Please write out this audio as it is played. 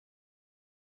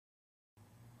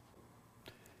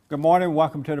Good morning.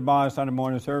 Welcome to the Bond Sunday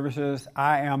morning services.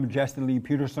 I am Justin Lee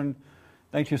Peterson.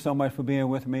 Thank you so much for being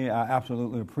with me. I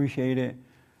absolutely appreciate it.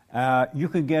 You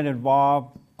can get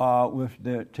involved with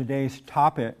today's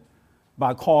topic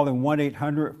by calling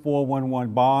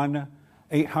 1-800-411-BOND,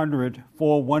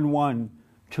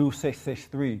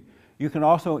 800-411-2663. You can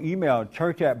also email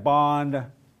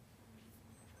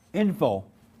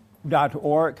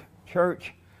church@bondinfo.org,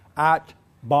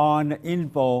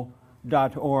 church@bondinfo.org,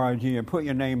 and put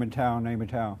your name and town.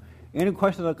 Any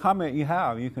questions or comment you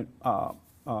have, you can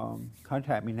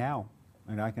contact me now,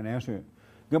 and I can answer it.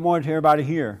 Good morning to everybody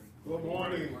here. Good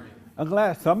morning. I'm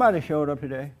glad somebody showed up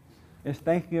today. It's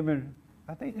Thanksgiving.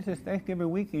 I think this is Thanksgiving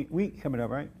week coming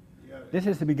up, right? Yes. This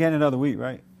is the beginning of the week,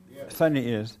 right? Yes.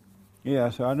 Sunday is.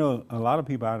 Yeah, so I know a lot of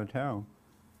people out of town.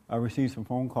 I received some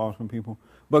phone calls from people.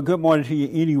 But good morning to you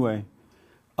anyway.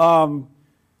 I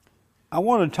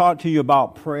want to talk to you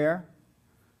about prayer.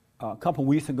 A couple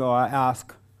weeks ago, I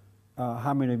asked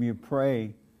how many of you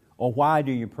pray, or why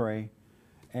do you pray?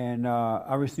 And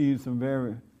I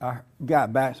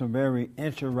got back some very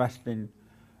interesting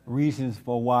reasons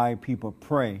for why people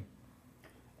pray.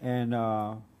 And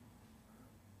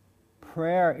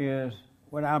prayer is,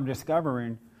 what I'm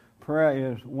discovering,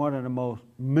 prayer is one of the most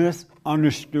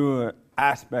misunderstood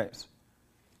aspects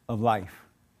of life.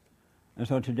 And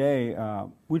so today,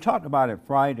 we talked about it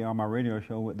Friday on my radio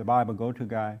show with the Bible Go-To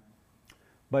Guy.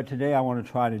 But today I want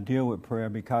to try to deal with prayer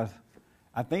because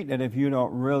I think that if you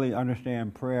don't really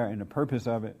understand prayer and the purpose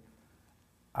of it,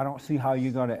 I don't see how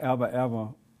you're going to ever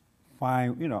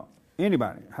find,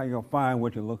 anybody, how you're going to find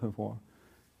what you're looking for.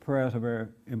 Prayer is a very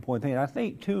important thing. I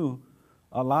think, too,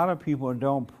 a lot of people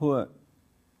don't put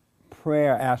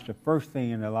prayer as the first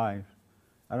thing in their life.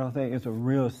 I don't think it's a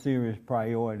real serious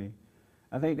priority.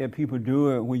 I think that people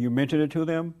do it when you mention it to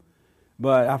them,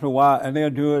 but after a while, and they'll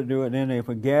do it, then they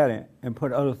forget it and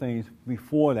put other things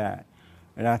before that.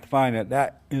 And I find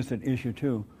that is an issue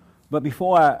too. But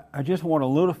before I just want a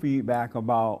little feedback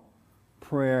about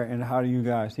prayer and how do you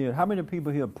guys see it. How many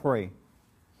people here pray?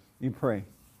 You pray.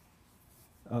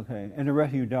 Okay, and the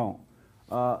rest of you don't.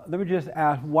 Let me just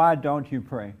ask, why don't you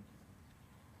pray?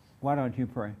 Why don't you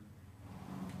pray? I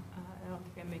don't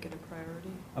think I make it a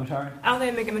priority. I'm sorry? I don't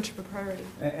think I make it much of a priority.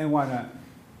 And why not?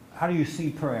 How do you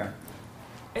see prayer?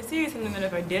 I see it as something that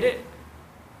if I did it,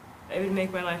 it would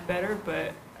make my life better,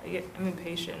 but I'm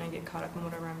impatient and I get caught up in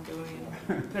whatever I'm doing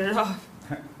and put it off.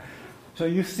 So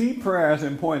you see prayer as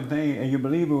an important thing and you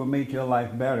believe it will make your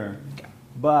life better,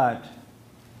 but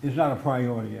it's not a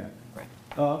priority yet. Right.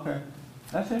 Oh, okay.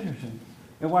 That's interesting.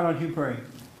 And why don't you pray?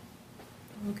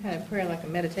 What kind of prayer, like a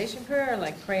meditation prayer or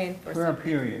like praying for Prayer, something?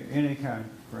 period. Any kind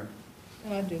of prayer.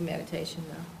 No, I do meditation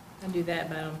though. I do that,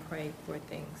 but I don't pray for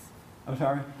things. I'm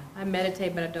sorry? I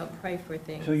meditate, but I don't pray for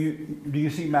things. So do you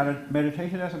see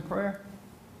meditation as a prayer?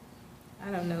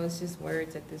 I don't know. It's just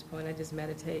words at this point. I just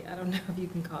meditate. I don't know if you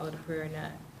can call it a prayer or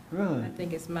not. Really? I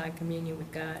think it's my communion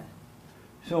with God.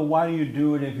 So why do you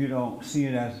do it if you don't see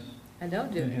it as... I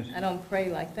don't do it. I don't pray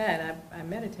like that. I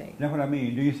meditate. That's what I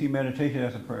mean. Do you see meditation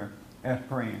as a prayer, as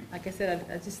praying? Like I said,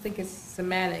 I just think it's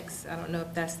semantics. I don't know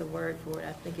if that's the word for it.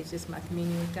 I think it's just my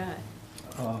communion with God.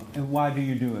 And why do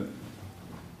you do it?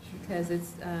 Because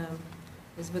it's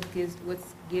what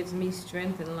gives me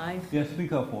strength in life. Yeah,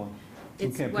 speak up for us.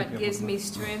 It's what gives me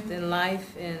strength in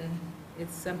life, and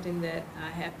it's something that I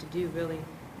have to do, really.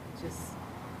 It's just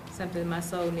something my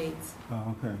soul needs.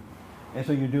 Oh, okay. And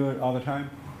so you do it all the time?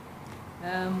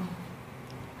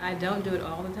 I don't do it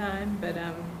all the time, but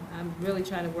I'm really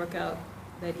trying to work out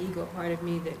that ego part of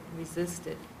me that resists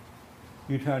it.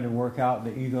 You're trying to work out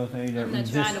the ego thing that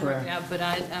resists prayer? I'm not trying to work it out, but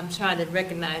I'm trying to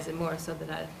recognize it more so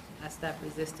that I stop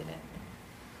resisting it.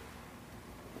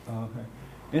 Okay.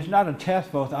 It's not a test,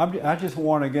 folks. I just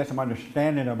want to get some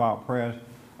understanding about prayers,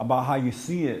 about how you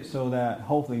see it, so that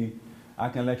hopefully I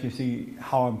can let you see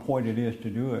how important it is to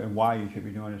do it and why you should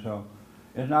be doing it. So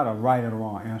it's not a right or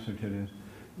wrong answer to this.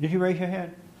 Did you raise your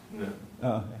hand?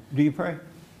 No. Do you pray?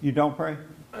 You don't pray?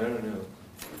 I don't know.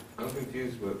 I'm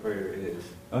confused what prayer is.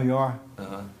 Oh, you are?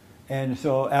 Uh-huh. And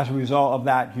so as a result of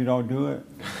that, you don't do it?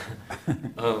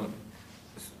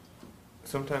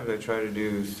 Sometimes I try to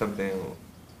do something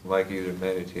like either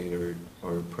meditate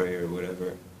or pray or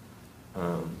whatever.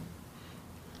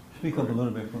 Speak up a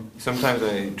little bit for me. Sometimes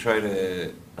I try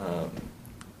to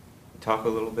talk a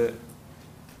little bit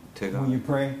to God. When you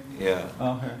pray? Yeah.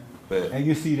 Okay. But And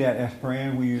you see that as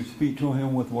praying when you speak to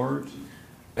him with words?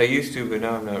 I used to, but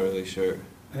now I'm not really sure.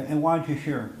 And why aren't you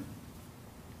sure?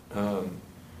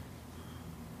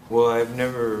 Well, I've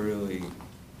never really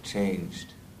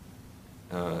changed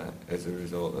as a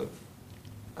result of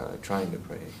trying to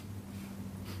pray.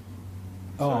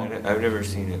 So Oh. I've never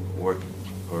seen it work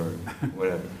or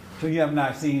whatever. So you have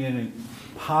not seen any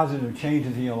positive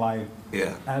changes in your life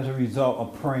Yeah. as a result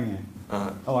of praying.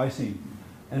 Uh, Oh, I see.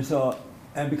 And so,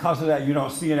 and because of that, you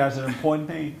don't see it as an important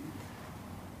thing?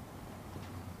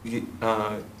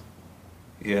 yeah,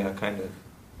 kind of.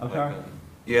 I'm sorry?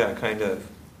 Yeah, kind of.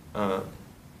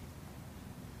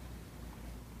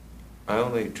 I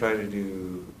only try to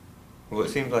do, well, it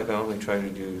seems like I only try to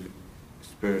do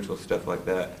spiritual stuff like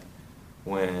that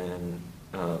when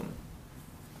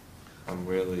I'm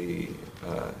really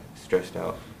stressed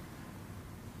out.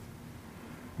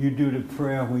 You do the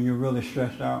prayer when you're really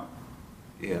stressed out?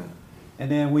 Yeah. And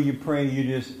then when you pray,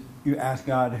 you ask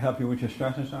God to help you with your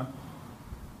stress and stuff?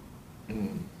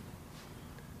 Mm.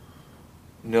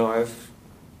 No,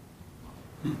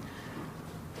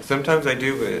 sometimes I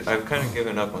do, but I've kind of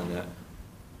given up on that.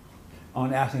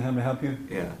 On asking Him to help you?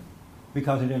 Yeah.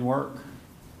 Because it didn't work?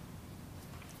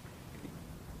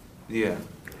 Yeah.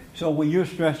 So when you're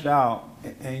stressed out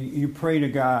and you pray to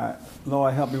God,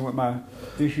 Lord, help me with my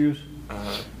issues,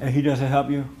 and He doesn't help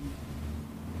you?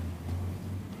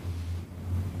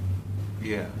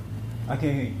 Yeah. I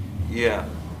can't hear you. Yeah.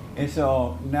 And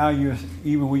so now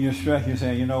even when you're stressed, you're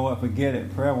saying, you know what, forget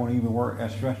it. Prayer won't even work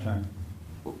at stress time.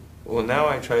 Well, now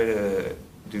I try to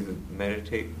do the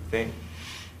meditate thing,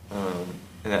 and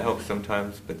that helps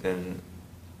sometimes, but then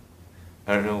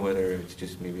I don't know whether it's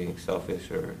just me being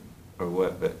selfish or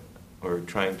what, or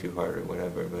trying too hard or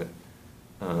whatever, but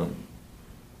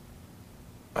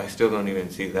I still don't even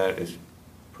see that as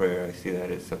prayer. I see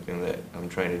that as something that I'm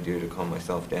trying to do to calm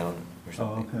myself down or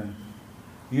something. Oh, okay.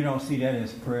 You don't see that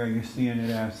as prayer. You're seeing it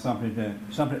as something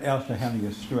else to handle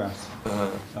your stress.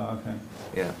 Oh, okay.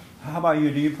 Yeah. How about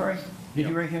you? Do you pray? Did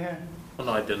you Yeah. raise your hand? Well,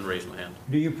 no, I didn't raise my hand.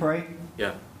 Do you pray?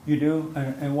 Yeah. You do?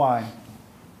 And why?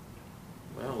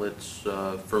 Well, it's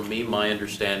for me. My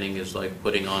understanding is like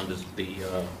putting on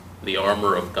the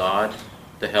armor of God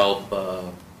to help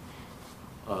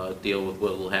deal with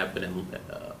what will happen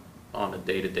on a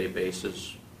day-to-day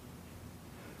basis.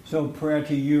 So prayer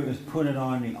to you is putting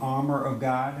on the armor of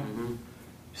God Mm-hmm.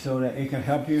 so that it can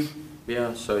help you?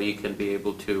 Yeah, so you can be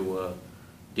able to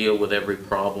deal with every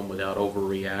problem without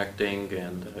overreacting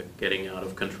and getting out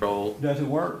of control. Does it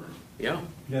work? Yeah,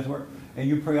 Does it work? And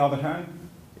you pray all the time?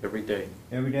 every day.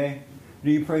 Every day? Do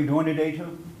you pray during the day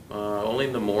too? Only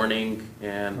in the morning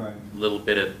and Right. a little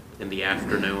bit in the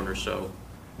afternoon or so.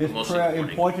 Is Mostly prayer morning.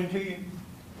 important to you?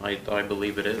 I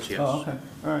believe it is, yes. Oh, okay.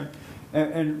 All right.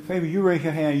 And Fabi, you raise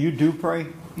your hand. You do pray?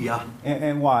 Yeah,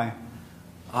 And why?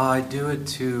 I do it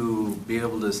to be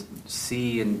able to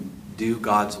see and do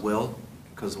God's will,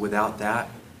 because without that,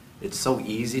 it's so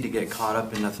easy to get caught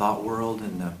up in the thought world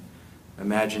and the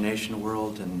imagination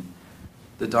world, and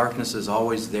the darkness is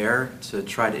always there to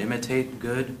try to imitate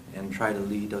good and try to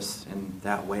lead us in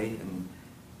that way, and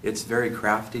it's very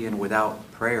crafty, and without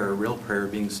prayer, real prayer,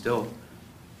 being still,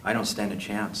 I don't stand a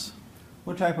chance.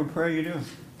 What type of prayer you do?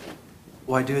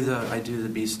 Well, I do the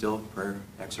be still prayer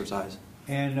exercise.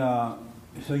 And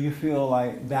so you feel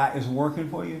like that is working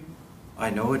for you?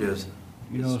 I know it is.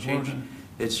 You know it's changed. working?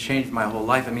 It's changed my whole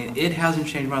life. I mean, it hasn't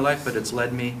changed my life, but it's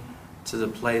led me to the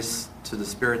place, to the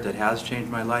spirit that has changed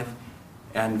my life.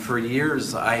 And for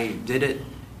years, I did it,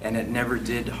 and it never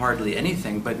did hardly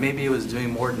anything. But maybe it was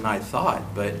doing more than I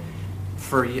thought. But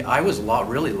I was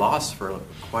really lost for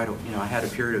quite a. I had a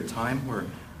period of time where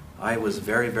I was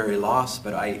very, very lost.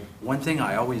 But one thing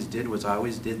I always did was I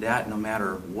always did that no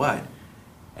matter what.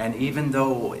 And even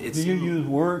though it's Do you use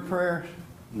word prayers?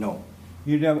 no.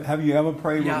 Have you ever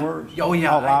prayed with words? Oh,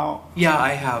 yeah. Out loud? I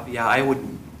have. Yeah, I would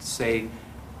say,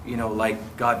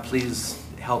 like, God, please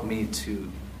help me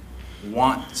to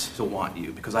want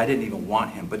you, because I didn't even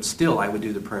want Him, but still I would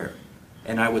do the prayer.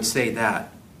 And I would say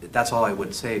that. That's all I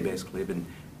would say, basically.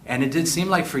 And it did seem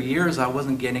like for years I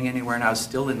wasn't getting anywhere, and I was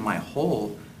still in my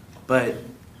hole, but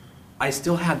I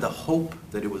still had the hope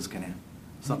that it was going to,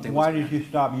 something was Why gonna- did you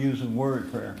stop using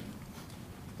word prayer?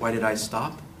 Why did I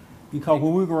stop? Because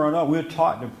when we were growing up, we were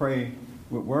taught to pray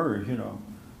with words,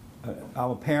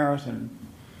 Our parents and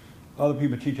other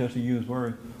people teach us to use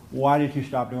words. Why did you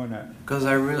stop doing that? Because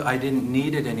I didn't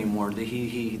need it anymore. Then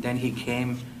he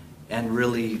came and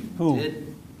really Who?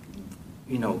 did,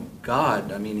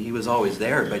 God. I mean, He was always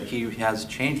there, but He has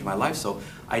changed my life. So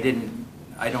I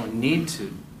don't need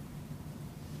to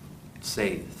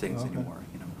say things Okay. anymore.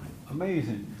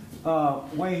 Amazing.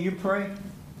 Wayne, you pray?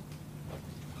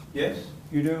 Yes.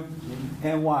 You do?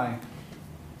 And why?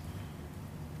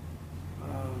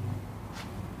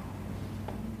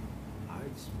 I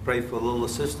just pray for a little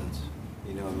assistance,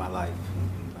 in my life,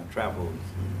 in my travels.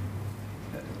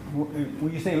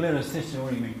 When you say little assistant, what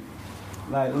do you mean?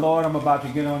 Like, Lord, I'm about to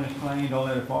get on this plane, don't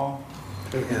let it fall.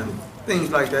 Yeah,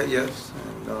 things like that, yes.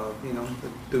 And, you know,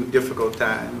 through difficult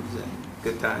times and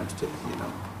good times too, you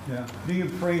know. Yeah. Do you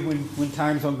pray when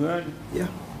times are good? Yeah.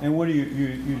 And what do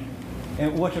you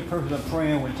and what's the purpose of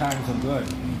praying when times are good?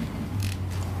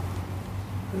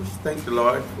 Just thank the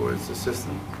Lord for His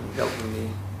assistance in helping me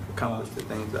accomplish the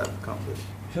things I've accomplished.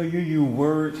 So you use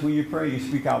words when you pray? You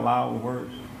speak out loud with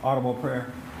words? Audible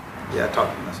prayer? Yeah, I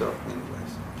talk to myself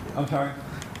anyways. I'm sorry?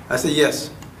 I say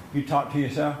yes. You talk to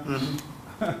yourself? Mm-hmm.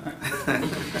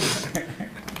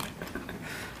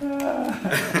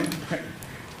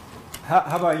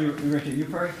 How about you, Richard? You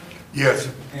pray? Yes.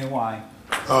 And why?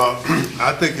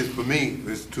 I think it's for me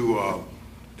is to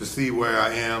see where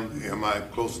I am. Am I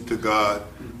closer to God?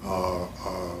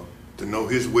 To know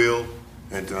His will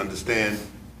and to understand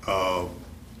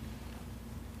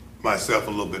myself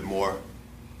a little bit more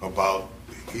about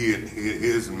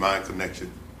His and my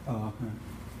connection. Okay.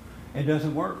 It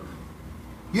doesn't work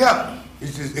Yeah,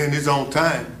 it's just in His own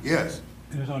time. Yes.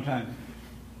 in its own time.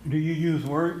 Do you use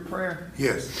word prayer?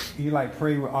 Yes. You like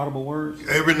pray with audible words?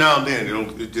 Every now and then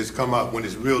it'll just come out when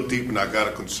it's real deep and I got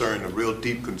a concern, a real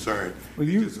deep concern. Well,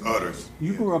 it you- just utters.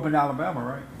 You grew up in Alabama,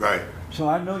 right? Right. So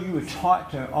I know you were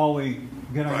taught to always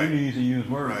get on Right. your knees and use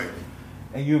words. Right.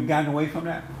 And you've gotten away from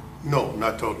that? No,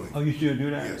 not totally. Oh, you still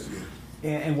do that? Yes, yes.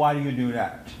 And why do you do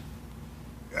that?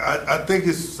 I think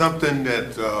it's something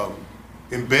that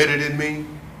embedded in me,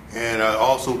 and I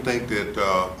also think that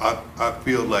I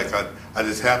feel like I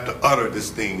just have to utter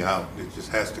this thing out. It just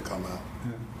has to come out.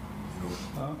 Yeah. You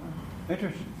know? Okay.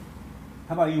 Interesting.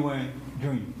 How about you, Wayne Jr.?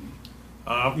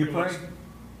 I'm You pretty pray? much-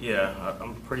 yeah,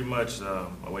 I'm pretty much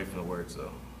away from the words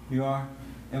though. You are?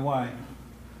 And why?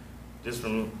 Just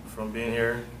from being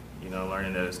here, you know,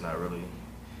 learning that it's not really.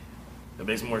 It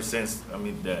makes more sense. I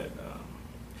mean that.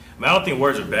 I don't think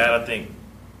words are bad. I think,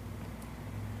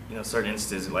 you know, certain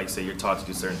instances, like say you're taught to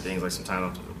do certain things. Like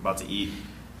sometimes I'm about to eat,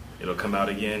 it'll come out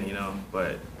again, you know.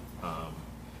 But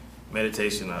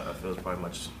meditation, I feel is probably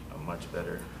much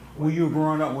better. When you were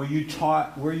growing up, were you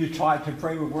taught to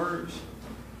pray with words?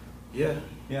 Yeah.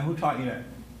 Yeah, who taught you that?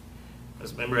 I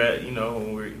just remember, you know,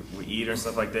 when we eat or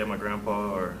stuff like that, my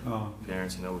grandpa or Oh.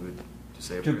 parents, you know, we would just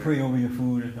say a To prayer. pray over your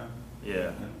food and stuff?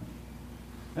 Yeah.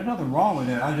 There's nothing wrong with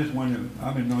that. I just wonder,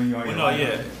 I've been knowing you all Well, your no, life.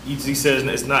 yeah. He says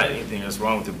it's not anything that's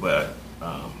wrong with it, but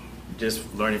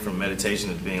just learning from meditation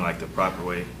as being like the proper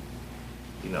way,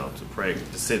 you know, to pray,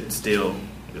 to sit still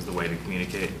is the way to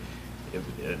communicate.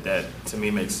 That to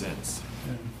me makes sense.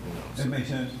 Yeah. You know, That makes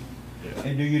sense. yeah.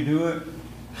 And do you do it?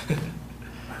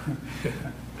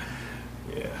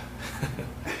 Yeah.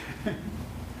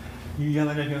 You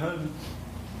yelling at your husband?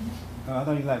 Oh, I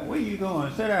thought you like, where you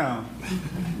going? Sit down.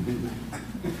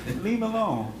 Leave him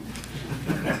alone.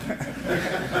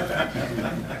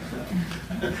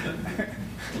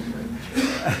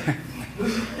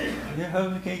 Your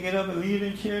husband can't get up and leave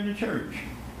the chair in the church.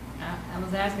 I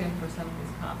was asking him for some of his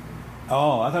coffee.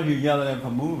 Oh, I thought you were yelling at him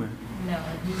for moving. No,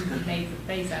 he made the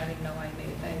face. I don't even know why he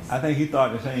made a face. I think he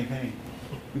thought the same thing.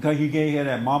 Because you gave her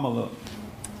that mama look.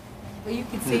 Well, you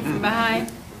can see from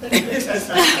behind. You can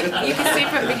see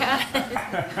from behind.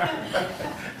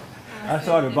 I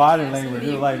saw the body language.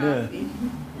 It was like this.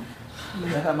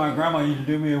 That's how my grandma used to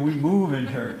do me when we move in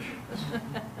church.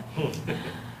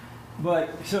 But,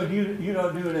 so you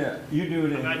don't do that. You do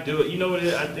And that. I do it. You know what it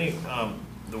is? I think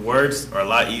the words are a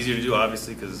lot easier to do,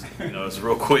 obviously, because you know it's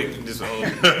real quick. You just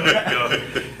go.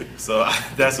 So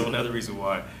that's another reason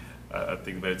why I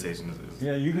think meditation is.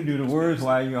 Yeah, you can do the words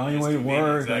while you're on your way to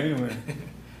work or anywhere.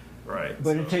 Right.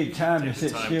 But it takes time to Take the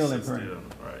sit still and sit pray. still,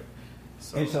 right.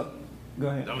 So, And so, go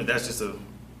ahead. I mean, that's just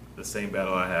the same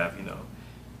battle I have, you know.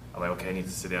 I'm like, okay, I need to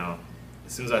sit down.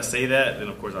 As soon as I say that, then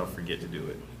of course I'll forget to do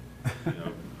it. You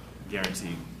know,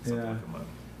 guaranteed something Yeah. will come up.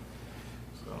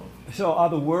 So, So are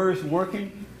the words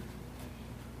working?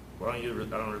 well, I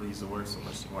don't really use the word so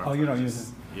much anymore. Oh, you don't use Just-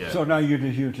 it? Yeah. So now you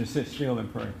just use to sit still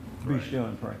and pray. Be Right. still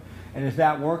and pray. And is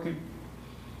that working?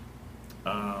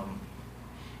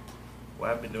 Well,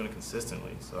 I've been doing it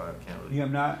consistently, so I can't really. You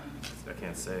have not? I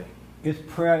can't say. Is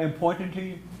prayer important to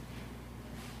you?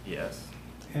 Yes.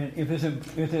 And if is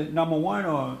it number 1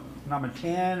 or number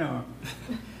 10 or?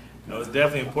 No, it's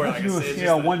definitely important. Let's Like do I a said,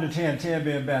 scale just 1 to 10, 10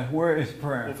 being best. Where is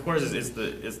prayer? well, of course,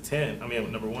 it's 10. I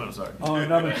mean, number 1. I'm sorry. Oh,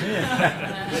 number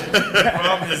 10. The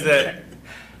problem is that,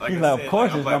 like He's I like, said, of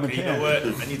course I'm it's like, number okay, you 10. know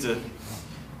what? I need to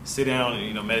sit down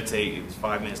and meditate. It's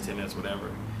 5 minutes, 10 minutes,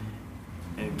 whatever,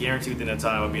 and guarantee within that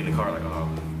time I'll be in the car like, oh,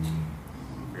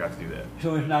 forgot to do that.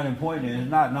 So it's not important. It's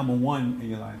not number 1 in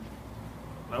your life.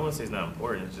 I wouldn't say it's not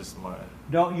important. It's just my.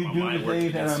 Don't you my do mind the works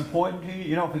things that are against- important to you?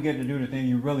 You don't forget to do the thing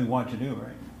you really want to do,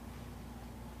 right?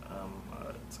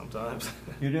 sometimes.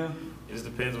 You do? It just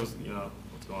depends what's going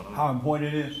on. How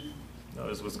important it is? No,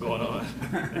 it's what's going on.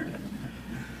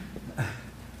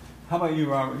 How about you,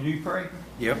 Robert? Do you pray?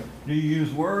 Yep. Do you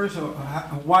use words, or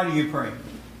why do you pray?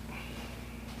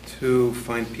 To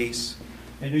find peace.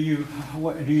 And do you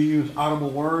use audible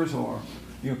words, or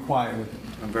you're quiet with it?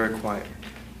 I'm very quiet.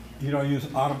 You don't use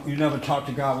audible. You never talk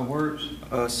to God with words.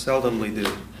 Seldomly do.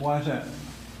 Why is that?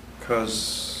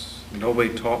 Because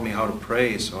nobody taught me how to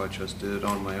pray, so I just did it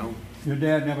on my own. Your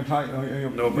dad never taught you. Your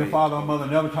Nobody. father or mother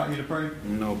never taught you to pray.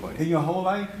 Nobody. In your whole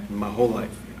life? My whole life.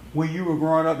 Yeah. When you were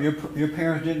growing up, your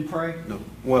parents didn't pray. No.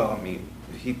 Well, I mean,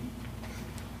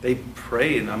 they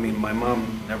pray, and I mean, my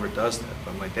mom never does that,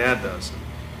 but my dad does.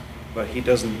 But he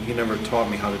doesn't. He never taught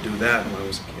me how to do that when I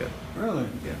was a kid. Really?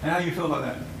 Yeah. And how you feel about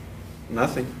that?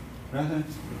 Nothing. Nothing.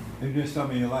 It's just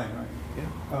something in your life, right? Yeah.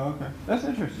 Oh, okay. That's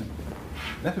interesting.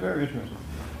 That's very interesting.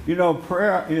 You know,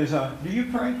 prayer is. Do you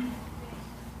pray?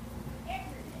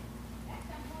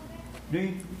 Do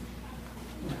you?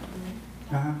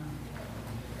 Uh-huh.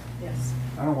 Yes.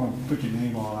 I don't want to put your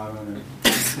name all out on it.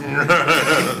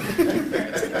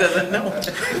 Doesn't know.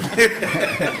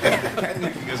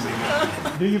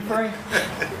 Do you pray?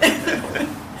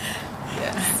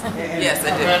 Yes. And, Yes, I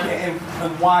do.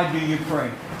 And why do you pray?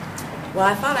 Well,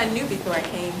 I thought I knew before I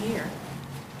came here.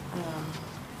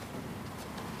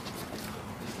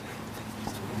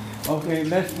 Okay,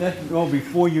 let's go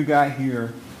before you got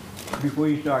here. Before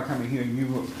you start coming here, you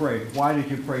would pray. Why did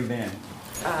you pray then?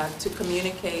 To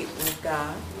communicate with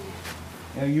God.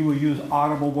 And you would use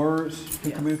audible words to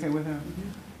Yes. communicate with Him?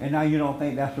 Mm-hmm. And now you don't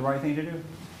think that's the right thing to do?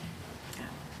 Yeah.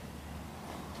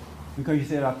 Because you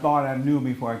said, I thought I knew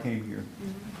before I came here.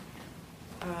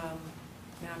 No,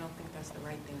 I don't think that's the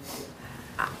right thing to do.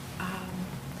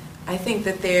 I think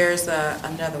that there's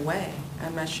another way.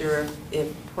 I'm not sure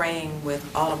if praying with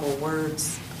audible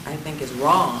words, I think, is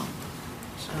wrong.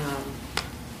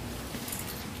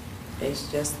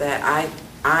 It's just that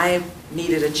I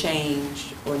needed a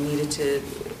change, or needed to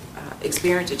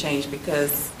experience a change,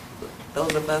 because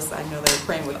those of us I know that are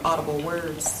praying with audible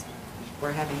words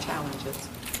were having challenges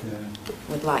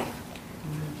with life.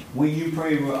 When you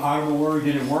prayed with audible words,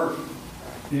 did it work?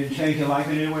 Did it change your life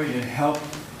in any way? Did it help?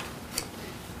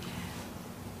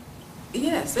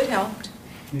 Yes, it helped.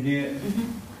 You did?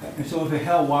 And so if it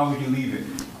helped, why would you leave it?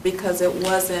 Because it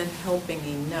wasn't helping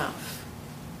enough.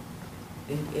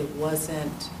 It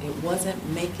wasn't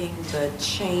making the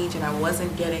change, and I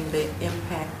wasn't getting the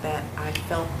impact that I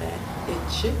felt that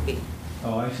it should be.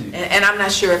 Oh, I see. And I'm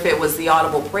not sure if it was the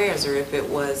audible prayers or if it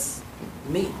was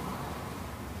me.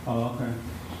 Oh, okay.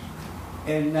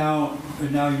 And now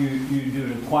you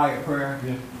do the quiet prayer,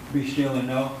 just be still and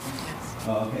know. Yes.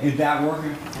 Oh, okay. Is that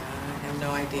working? I have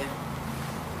no idea.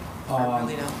 I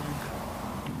really don't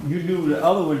know. You knew the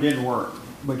other one didn't work,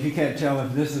 but you can't tell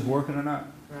if this is working or not.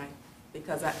 Right.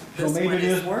 Because So this maybe one it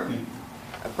is working.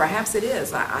 Perhaps it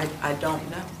is. I don't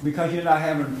know. Because you're not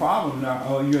having problems now,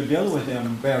 or you're dealing with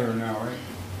them better now, right?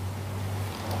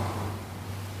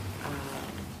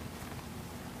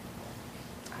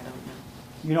 I don't know.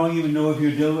 You don't even know if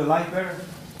you're dealing with life better?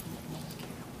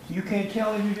 You can't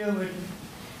tell if you're dealing with...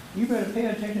 You better pay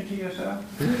attention to yourself.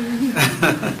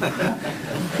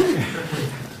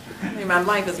 I mean, my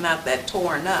life is not that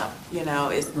torn up, you know.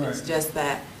 It's Right. just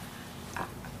that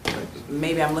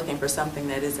maybe I'm looking for something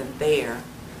that isn't there,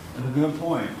 That's a good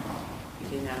point.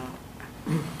 you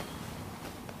know.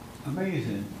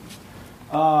 Amazing.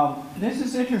 This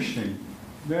is interesting.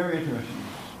 Very interesting.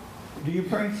 Do you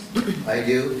pray? I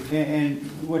do. And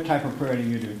what type of prayer do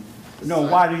you do? No,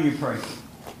 why do you pray?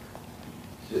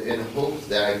 In hopes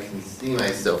that I can see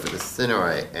myself as the sinner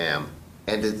I am,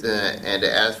 and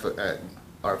to ask for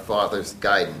our Father's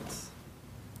guidance.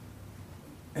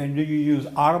 And do you use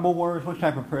audible words? What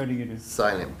type of prayer do you do?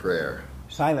 Silent prayer.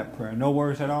 Silent prayer. No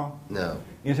words at all? No.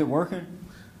 Is it working?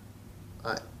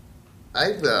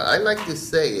 I like to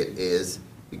say it is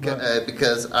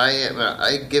because I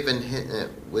am given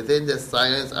within the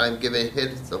silence. I'm given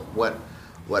hints of what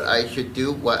I should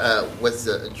do. What's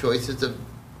the choices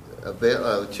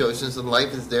choices in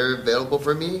life is there available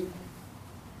for me,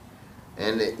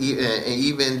 and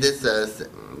even this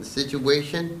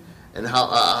situation, and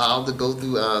how to go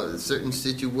through certain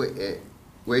situation,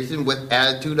 what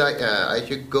attitude I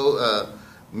should go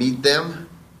meet them.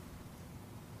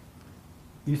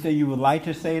 You say you would like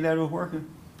to say that it was working?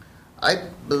 I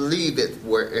believe it's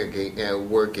working.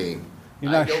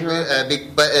 You're not sure?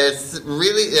 But it's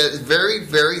really very,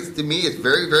 very, to me, it's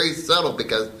very, very subtle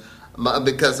because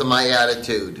of my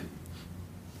attitude.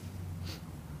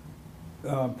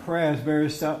 Prayer is very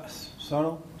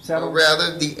subtle? Settle?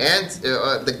 rather, the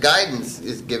answer, the guidance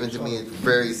is given to me is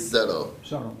very subtle.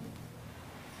 Subtle.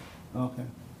 Okay.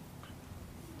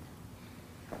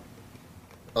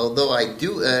 Although I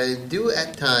do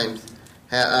at times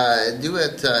have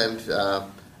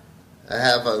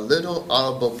a little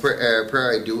audible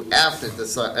prayer I do after the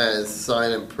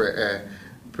silent prayer.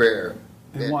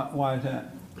 And why is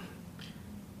that?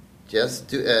 Just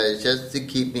to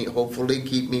keep me, hopefully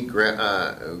keep me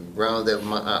grounded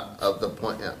of the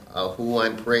point of who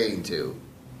I'm praying to.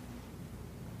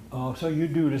 Oh, so you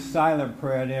do the silent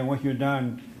prayer, then once you're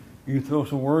done, you throw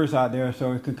some words out there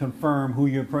so it can confirm who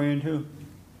you're praying to?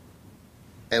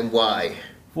 And why?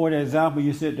 For the example,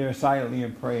 you sit there silently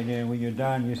and pray, and then when you're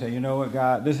done, you say, you know what,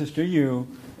 God, this is to you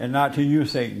and not to you,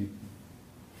 Satan.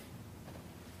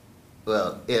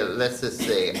 Well, let's just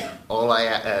say all I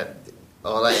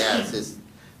ask is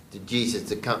to Jesus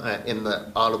to come in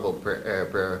the audible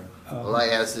prayer. All I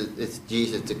ask is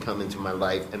Jesus to come into my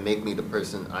life and make me the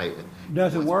person I.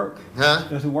 Does it work? Huh?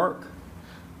 Does it work?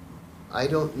 I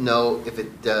don't know if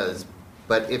it does,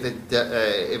 but if it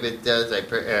does, I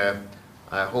pray.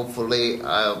 Hopefully,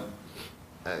 God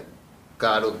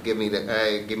will give me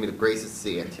the grace to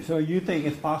see it. So you think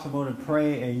it's possible to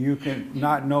pray and you can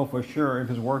not know for sure if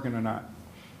it's working or not?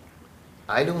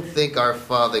 I don't think our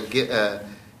Father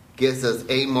gives us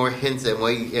any more hints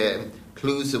and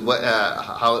clues of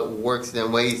how it works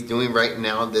than what He's doing right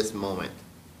now at this moment.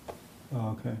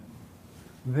 Oh, okay.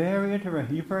 Very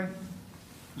interesting. You pray?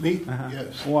 Me? Uh-huh.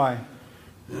 Yes. Why?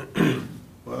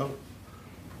 Well,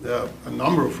 there are a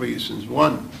number of reasons.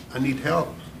 One, I need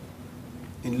help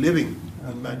in living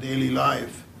in my daily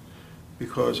life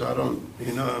because I don't,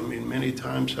 many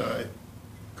times I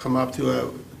come up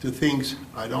to things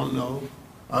I don't know.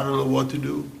 I don't know what to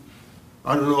do.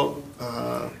 I don't know.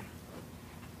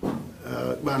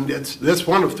 And that's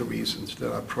one of the reasons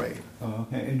that I pray. Oh,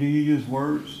 okay. And do you use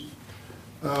words?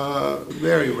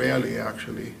 Very rarely,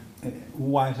 actually.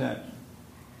 Why is that?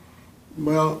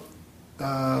 Well,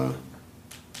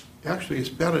 actually, it's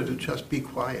better to just be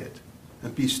quiet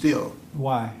and be still.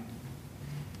 Why?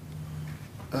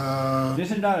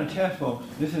 This is not a test, folks.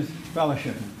 This is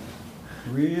fellowship.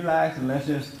 Relax and let's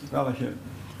just fellowship.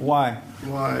 Why?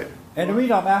 Why? And the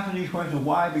reason I'm asking these questions,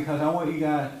 why? Because I want you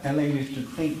guys and ladies to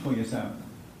think for yourself.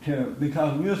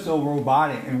 Because we're so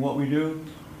robotic in what we do,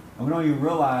 and we don't even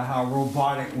realize how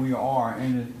robotic we are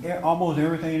in almost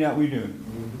everything that we do.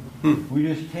 We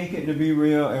just take it to be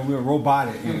real, and we're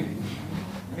robotic in it.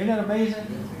 Isn't that amazing?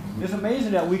 It's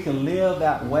amazing that we can live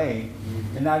that way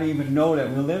and not even know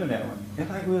that we're living that way. It's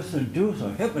like we're seduced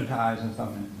or hypnotized or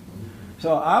something.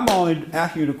 So I'm only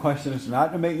asking you the questions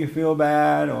not to make you feel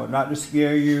bad or not to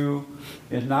scare you.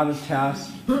 It's not a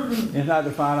test. It's not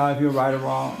to find out if you're right or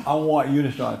wrong. I want you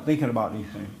to start thinking about these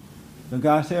things. So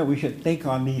God said we should think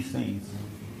on these things.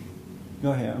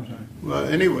 Go ahead, I'm sorry. Well,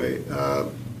 anyway,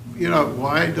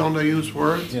 why don't I use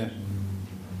words? Yes.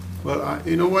 Well,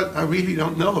 you know what? I really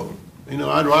don't know.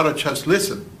 I'd rather just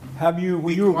listen. When you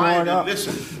were growing up,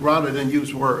 listen rather than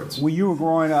use words. When you were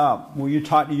growing up, were you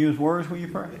taught to use words when you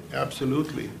pray?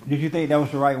 Absolutely. Did you think that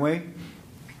was the right way?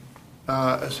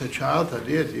 As a child, I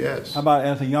did, yes. How about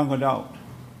as a young adult?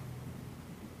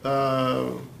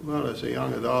 Well, as a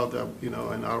young adult, in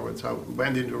other words, I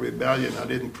went into rebellion. I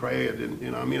didn't pray. I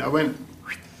didn't, I went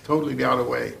totally the other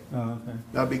way. Oh, okay.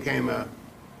 I became a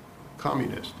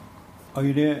communist. Oh,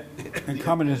 you did? And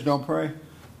communists don't pray?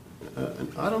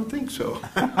 I don't think so.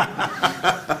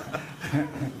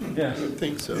 Yes. I don't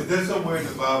think so. Is there somewhere in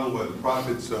the Bible where the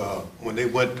prophets, when they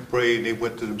went to pray, and they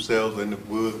went to themselves in the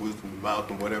woods, wisdom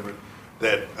mountain, whatever,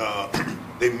 that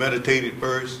they meditated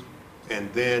first,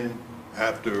 and then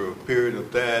after a period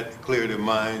of that, clear their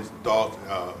minds, thoughts,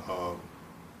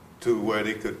 to where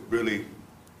they could really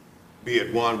be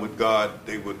at one with God,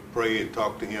 they would pray and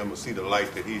talk to Him or see the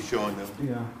light that He's showing them?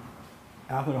 Yeah.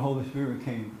 After the Holy Spirit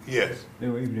came, yes, they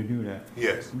were able to do that.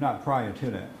 Yes. Not prior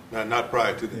to that. Not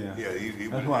prior to that. Yeah. He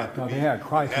That's why they had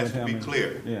Christ with them. It has to be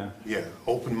clear. Yeah. Yeah.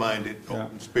 Open-minded,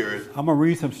 open spirit. I'm gonna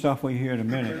read some stuff for you here in a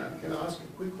minute. Can I ask a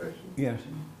quick question? Yes.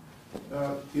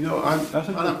 That's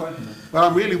a good question. But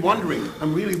I'm really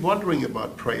wondering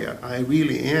about prayer. I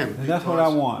really am. And that's what I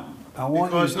want. I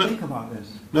want you to think about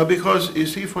this. No, because you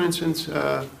see, for instance,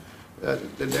 that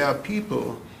there are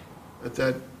people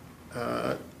that.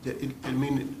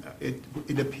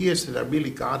 It appears that are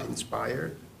really God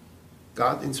inspired,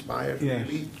 Yes.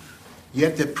 really.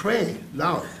 Yet they pray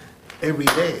loud every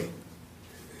day.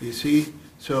 You see,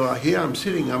 so here I'm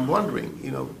sitting, I'm wondering,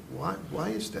 why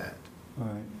is that?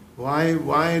 Right.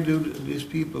 Why do these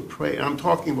people pray? I'm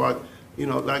talking about,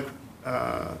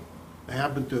 I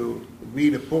happened to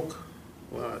read a book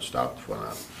well, I stopped for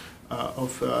now,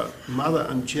 of Mother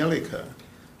Angelica.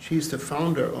 She's the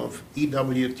founder of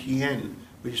EWTN,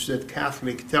 which is that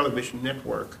Catholic television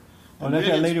network. Oh, that's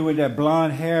that lady with that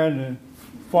blonde hair and the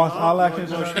false eyelashes?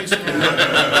 No, she's, Are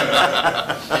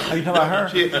you talking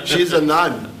about her? she's a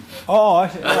nun. Oh, I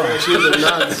see. Oh. She's a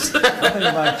nun. I'm thinking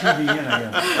about TVN, I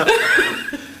guess.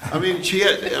 I mean, she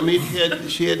had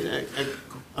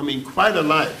quite a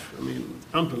life. I mean,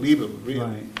 unbelievable,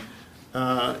 really.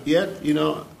 Right. Yet,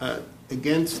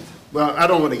 against. Well, I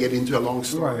don't want to get into a long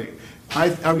story.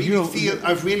 Right. I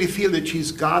really feel that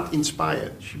she's God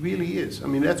inspired. She really is. I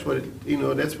mean, that's what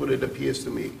it appears to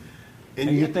me. And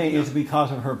you think it's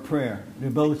because of her prayer, the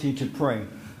ability to pray?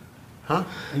 Huh?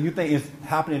 And you think it's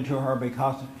happening to her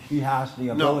because she has the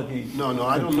ability No, to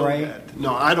I don't pray? know that.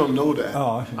 No, I don't know that.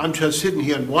 Oh, I'm just sitting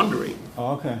here and wondering.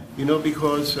 Oh, okay.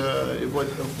 Because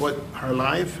of what her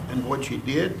life and what she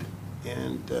did,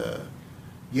 and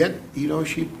yet,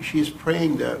 she's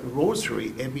praying the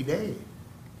rosary every day,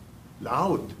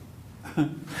 loud.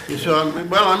 So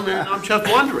I'm just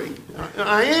wondering.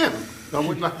 I am. I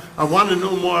want to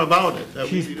know more about it.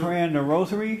 She's praying the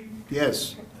rosary?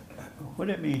 Yes. What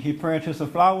does it mean? She's praying to some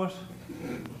flowers?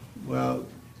 Well,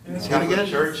 in the Catholic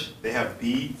Church, they have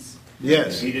beads.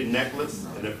 Yes. A beaded necklace,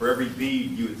 and then for every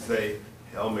bead, you would say,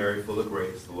 "Hail Mary, full of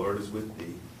grace, the Lord is with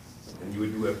thee." And you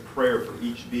would do a prayer for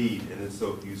each bead. And then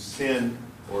so if you sin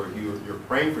or you're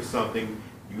praying for something,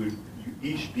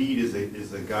 each bead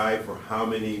is a guide for how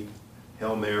many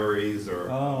Hail Marys or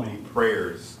how many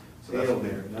prayers. So Hail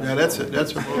Mary. Yeah, that's a.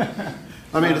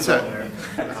 I mean, it's a.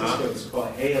 It's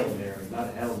called Hail Mary,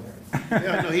 not Hail Mary.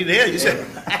 Yeah, no, he did. You said.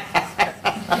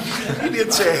 He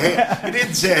didn't say hell. He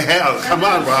didn't say hell. Come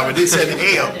on, Robert. He said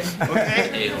hail.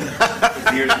 Okay.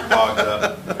 His ears are fogged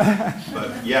up.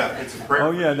 But yeah, it's a prayer.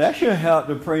 Oh yeah, that should help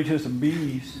to pray to some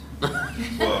bees.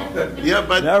 Well, yeah,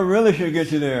 but that really should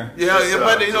get you there. Yeah,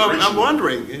 but I'm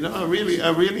wondering. I really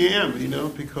am.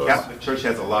 Because Catholic Church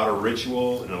has a lot of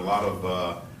ritual and a lot of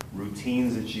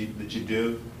routines that you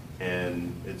do,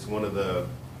 and it's one of the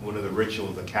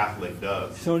rituals a Catholic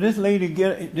does. So this lady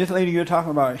you're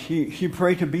talking about, she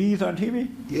prayed to bees on TV?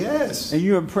 Yes. And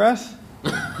you impressed?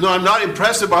 No, I'm not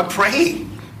impressed about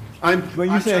praying. But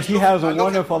you said she has a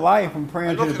wonderful life from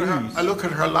praying to the bees. I look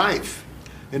at her life.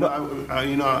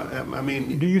 I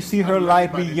mean. Do you see her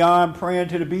life beyond praying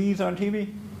to the bees on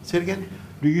TV? Say it again.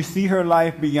 Do you see her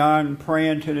life beyond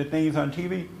praying to the things on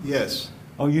TV? Yes.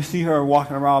 Oh, you see her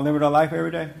walking around living her life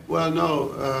every day? Well,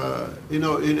 no. In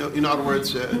other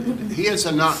words, here's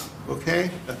a nun, okay?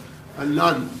 A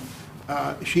nun.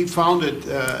 She founded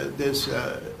this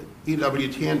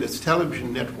EWTN, this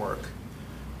television network.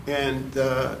 And,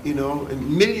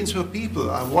 and millions of people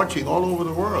are watching all over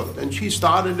the world. And she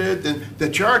started it, and the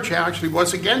church actually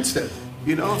was against it,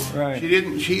 Right.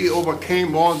 She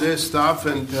overcame all this stuff,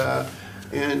 and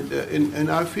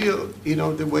I feel,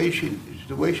 the way she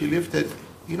lived it,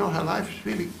 her life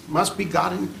really must be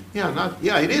God,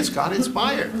 it is God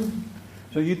inspired.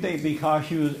 So you think because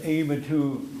she was able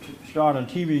to start a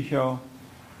TV show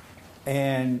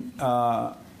and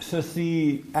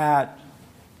succeed at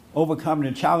overcoming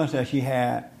the challenge that she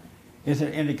had is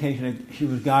an indication that she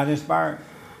was God inspired?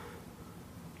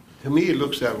 To me, it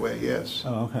looks that way, yes.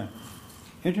 Oh, okay.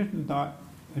 Interesting thought.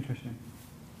 Interesting.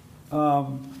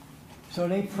 So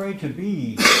they pray to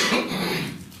bees.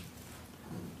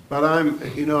 But I'm,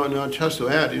 just to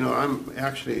add, I'm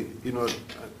actually,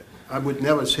 I would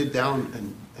never sit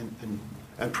down and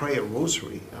pray a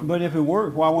rosary. But if it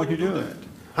works, why won't you do it?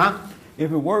 Huh?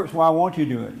 If it works, why won't you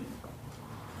do it?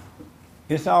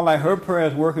 It sounds like her prayer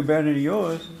is working better than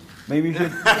yours. Maybe you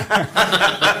should,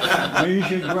 maybe you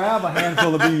should grab a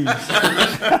handful of bees.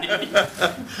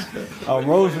 A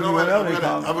rosary, whatever they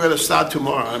call it. I'm going to start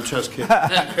tomorrow. I'm just kidding.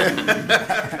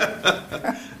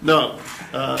 No,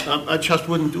 I just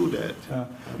wouldn't do that.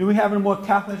 Do we have any more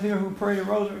Catholics here who pray the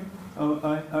rosary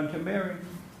to Mary?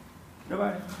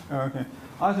 Nobody? Oh, okay.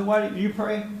 Austin, why do you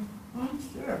pray?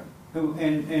 Sure.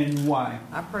 And why?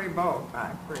 I pray both.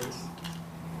 I pray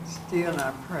still,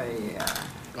 I pray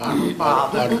Our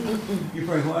Father. You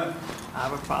pray what?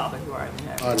 Our Father who art in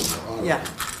heaven. Yeah.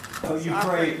 So you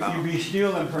pray, you be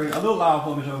still and pray. A little loud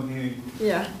for me so we can hear you.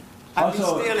 Yeah.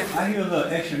 Also, I hear a little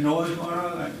extra noise going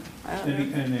on,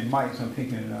 and the mics are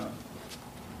picking it up.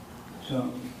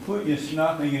 So put your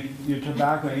snuff and your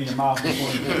tobacco in your mouth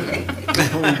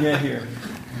before you get here.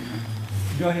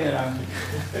 Go ahead, Isaac.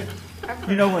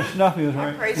 You know what snuff is,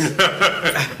 right?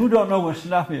 Who don't know what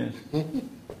snuff is?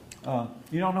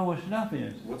 You don't know what snuff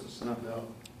is? What's a snuff? No.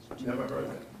 Never heard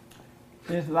of it.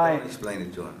 It's like... Don't explain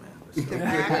it to him, man. It's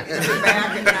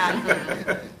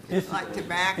like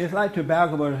tobacco. It's like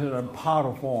tobacco, but it's in a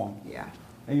powder form. Yeah.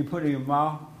 And you put it in your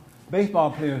mouth.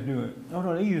 Baseball players do it.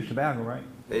 No, they use tobacco, right?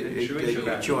 They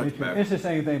chew on tobacco. It's the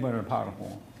same thing, but in a powder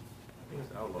form.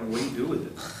 And what do you do with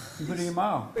it? You put it in your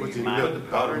mouth. Put the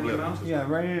powder in your mouth? Yeah,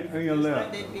 right in your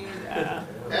lip.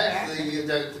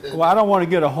 Actually, Well, I don't want to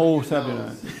get a whole subject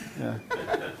on it. Yeah.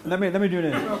 Let me do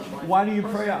this. Why do you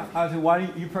pray? I said, why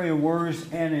do you pray in words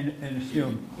and in the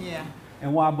still? Yeah.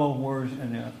 And why both words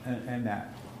and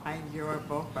that? I enjoy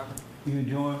both of them. You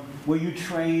enjoy? Were you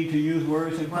trained to use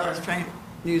words in Well, I prayer? was trained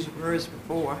to use words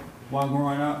before. While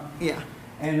growing up? Yeah.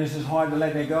 And it's just hard to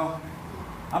let that go?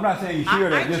 I'm not saying you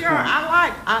should at this point.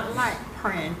 I like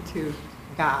praying to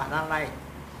God.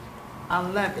 I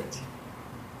love it.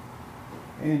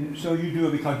 And so you do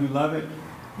it because you love it?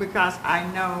 Because I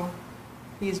know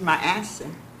He's my answer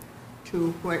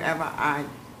to whatever I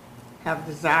have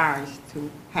desires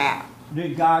to have.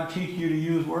 Did God teach you to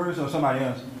use words or somebody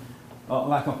else?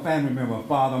 Like a family member, a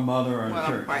father, mother, or Well, a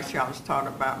I'm church? quite sure I was taught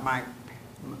about my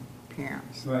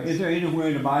parents. Right. Is there anywhere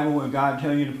in the Bible where God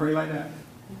tells you to pray like that?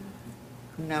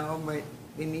 No, but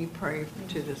then He prayed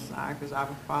to the disciples, Our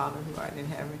Father who art in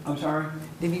heaven. I'm sorry?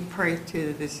 Then He prayed to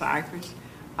the disciples,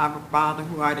 Our Father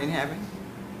who art in heaven.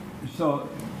 So,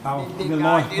 Did the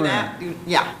God Lord's do Prayer. that?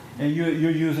 Yeah. And you're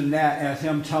using that as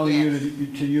Him telling you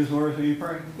to use words when you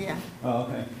pray? Yeah. Oh,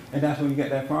 okay. And that's where you get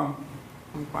that from?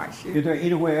 I'm quite sure. Is there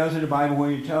anywhere else in the Bible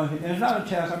where you tell, and it's not a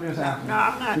test, I'm just asking. No,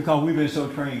 I'm not. Because we've been so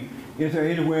trained. Is there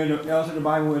anywhere else in the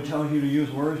Bible where it tells you to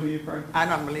use words when you pray? I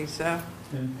don't believe so.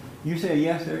 And you said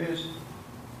yes, there is?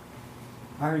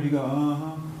 I heard you go,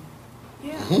 uh-huh.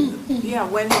 Yeah. Yeah,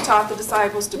 when He taught the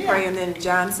disciples to pray, and then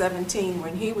John 17,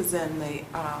 when He was in the,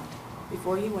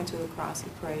 before He went to the cross, He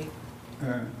prayed.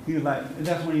 He was like,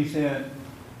 that's when He said,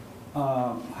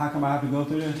 how come I have to go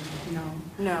through this?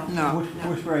 No.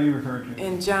 Which prayer you referred to?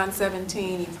 In John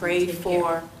 17, He prayed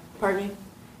for, pardon me?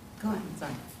 Go ahead,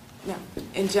 sorry. No.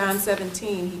 In John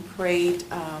 17, He prayed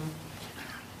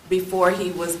before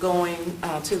He was going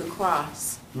to the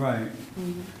cross. Right.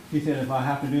 He said, if I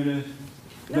have to do this?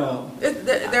 No.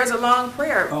 There's a long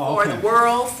prayer for okay. the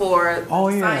world, for Oh,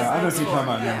 yeah, science. I know what you're talking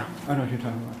about Yeah. now. I know what you're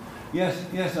talking about.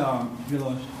 Yes,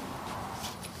 Dolores.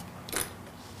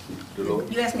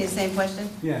 You asked me the same question?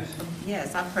 Yes.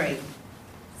 Yes, I pray.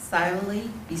 Silently,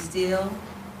 be still.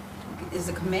 It's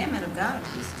a commandment of God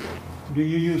to be still. Do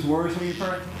you use words when you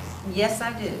pray? Yes,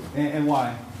 I do. And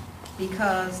why?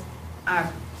 Because I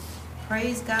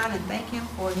praise God and thank Him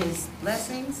for His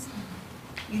blessings.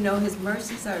 You know, His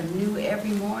mercies are new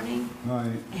every morning. Right.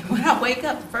 And when I wake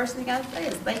up, the first thing I say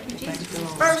is, thank you, Jesus. It's the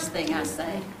first thing I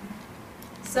say.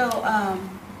 So,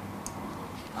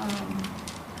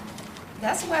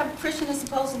 that's the way a Christian is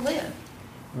supposed to live.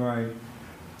 Right.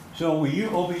 So when you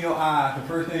open your eyes, the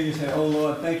first thing you say, oh,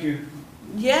 Lord, thank you.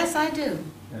 Yes, I do.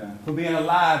 Yeah. For being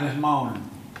alive this morning.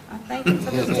 I thank you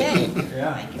for this day.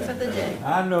 Yeah. Thank you for the day.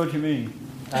 I know what you mean.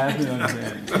 I do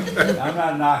understand. I'm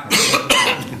not knocking.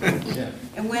 Yeah.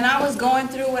 And when I was going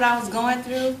through what I was going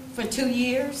through for 2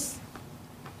 years,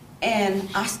 and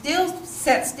I still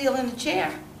sat still in the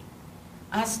chair,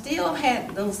 I still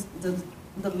had the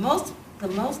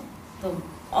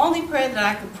only prayer that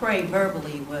I could pray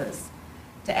verbally was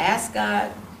to ask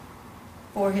God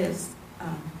for His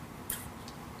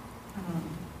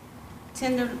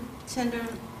tender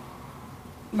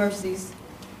mercies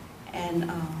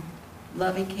and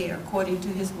loving care according to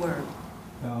His word.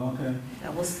 Oh, okay.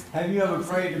 That was. Have you ever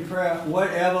prayed the prayer,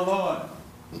 whatever, Lord?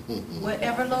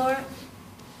 Whatever, Lord?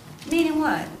 Meaning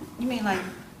what? You mean like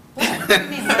what? You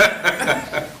mean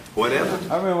what? Whatever.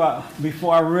 I remember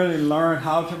before I really learned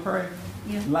how to pray,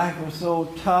 Yeah. life was so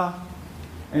tough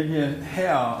and just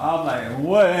hell. I'm like,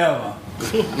 whatever.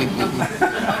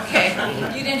 Okay.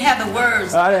 You didn't have the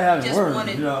words. I didn't have the Just words.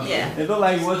 wanted- You know? yeah. It looked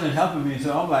like He wasn't helping me,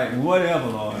 so I'm like, whatever,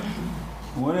 Lord.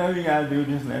 Whatever you got to do,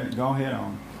 just let it go ahead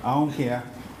on. I don't care.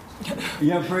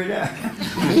 You ever pray that?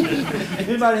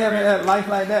 Anybody have that life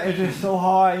like that? It's just so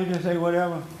hard. You just say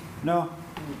whatever. No?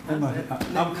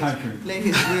 I'm country. Let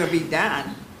His will be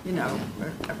done, you know,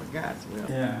 whatever God's will.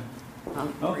 Yeah.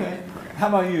 Okay. How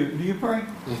about you? Do you pray?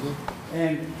 Mm-hmm.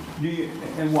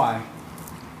 And why?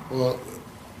 Well,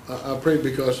 I pray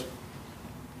because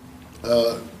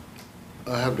I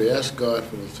have to ask God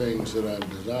for the things that I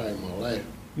desire in my life.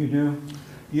 You do?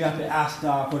 You have to ask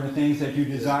God for the things that you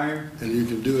desire? And you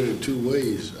can do it in two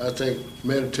ways. I think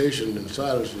meditation and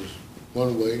silence is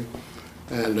one way.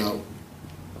 And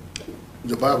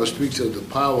the Bible speaks of the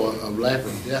power of life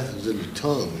and death is in the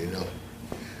tongue, you know.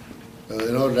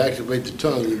 In order to activate the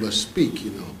tongue, you must speak,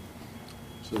 you know.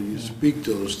 So you speak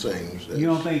those things. You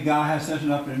don't think God has sense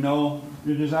enough to know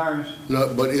your desires?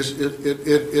 No, but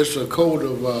it's a code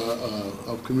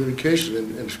of communication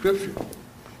in Scripture.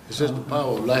 It says the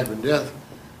power of life and death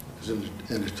is in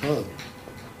the tongue.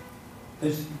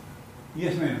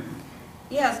 Yes, ma'am.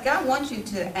 Yes, God wants you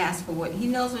to ask for what He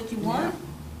knows what you want.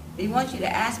 He wants you to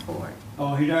ask for it.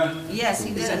 Oh, He does? Yes,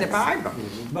 He does. It's in the Bible.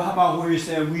 But how about where He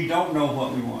said we don't know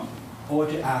what we want or what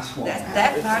to ask for?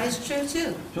 That part is true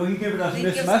too. So He's giving us He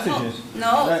mixed gives messages. hope.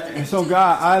 No. And so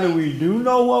God, either we do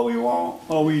know what we want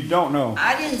or we don't know.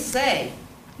 I didn't say,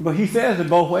 But He says it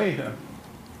both ways, though.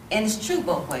 and it's true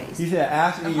both ways. He said,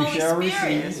 ask and The you Holy shall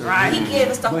Spirit, receive. right. He gave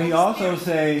us the But Holy He also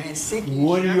Spirit. say,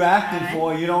 what are you asking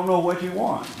for? You don't know what you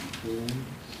want.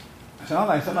 Sounds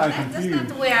like somebody That's confused. not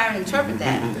the way I interpret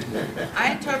that.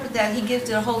 I interpret that He gives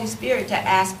to the Holy Spirit to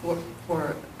ask for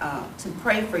to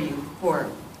pray for you for.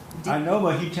 I know,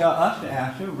 but He tell us to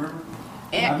ask too, remember?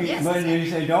 Yes. But then He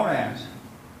said, don't ask.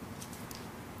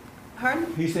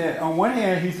 Pardon? He said, on one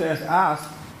hand, He says, ask.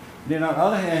 Then on the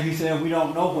other hand, He said, we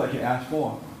don't know what to ask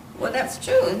for. Well, that's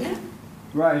true, isn't it?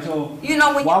 Right, so You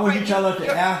know, when why you would pray- He tell us to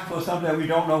your- ask for something that we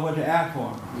don't know what to ask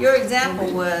for? Your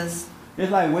example was. It's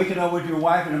like waking up with your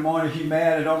wife in the morning, she's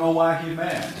mad and don't know why she's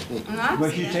mad. I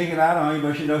But she's understand. taking it out on you,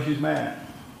 but she knows she's mad.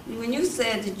 When you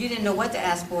said that you didn't know what to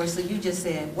ask for, so you just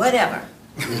said, whatever.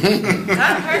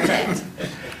 God heard that.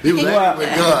 He was angry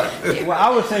with God. Well, I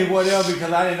would say whatever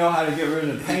because I didn't know how to get rid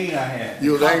of the pain I had.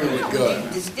 You was angry with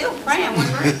God. You're still praying,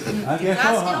 wasn't I guess so,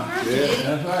 God still huh? heard you.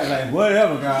 That's right, like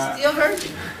whatever, God. Still heard you.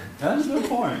 That's a good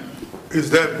point. Is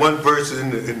that one verse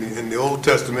in the Old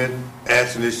Testament,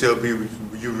 ask and it shall be,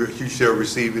 you shall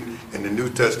receive it, and the New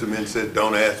Testament said,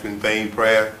 don't ask in vain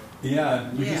prayer? Yeah,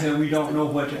 but you said we don't know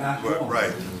what to ask for.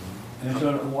 Right. And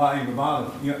so why even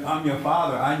bother? I'm your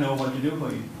father, I know what to do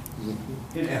for you.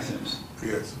 In essence.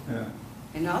 Yes. Yeah.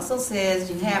 And it also says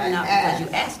you have not because you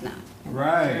ask not.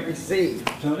 Right. Receive.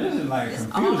 So this is like It's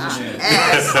all confusing. true. it.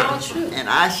 It's all true. And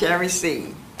I shall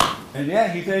receive. And yeah,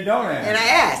 He said don't ask. And I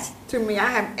asked. To me, I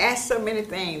have asked so many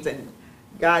things, and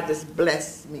God just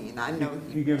blessed me, and I know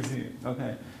He gives it to you.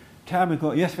 Okay. Time to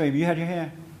go. Yes, baby, you had your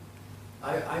hand?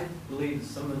 I believe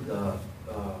some of the,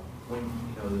 when,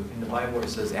 in the Bible where it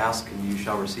says, ask and you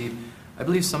shall receive, I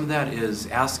believe some of that is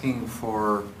asking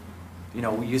for,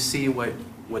 you see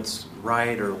what's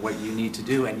right or what you need to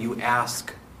do, and you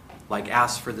ask, like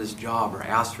ask for this job or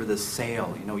ask for this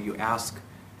sale. You ask,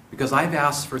 because I've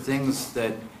asked for things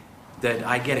that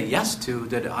I get a yes to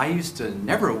that I used to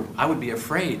never, I would be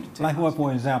afraid to. Like what,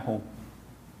 for example?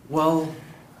 Well,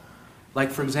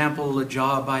 like for example, a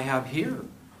job I have here.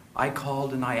 I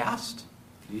called and I asked,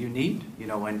 do you need,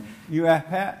 and... You asked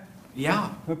Pat?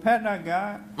 Yeah. But Pat not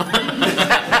God.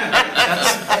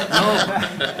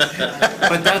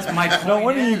 But that's my point. No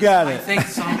wonder you got it. I think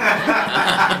some...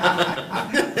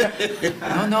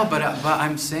 No, but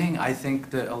I'm saying I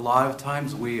think that a lot of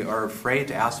times we are afraid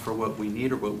to ask for what we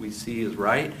need or what we see is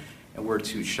right, and we're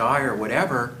too shy or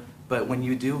whatever. But when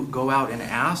you do go out and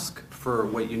ask for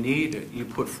what you need, you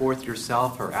put forth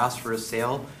yourself or ask for a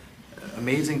sale,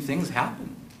 amazing things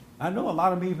happen. I know a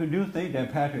lot of people do think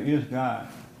that Patrick is God.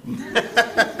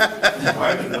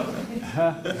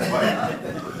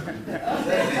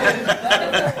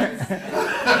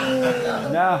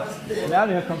 Now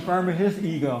they're confirming his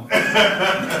ego.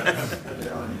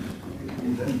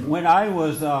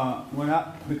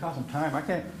 Because of time, I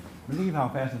can't believe how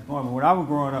fast it's going. But when I was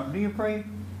growing up, do you pray?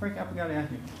 Frank, I forgot to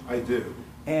ask you. I do.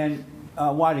 And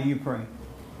why do you pray?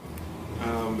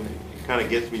 It kind of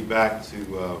gets me back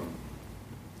to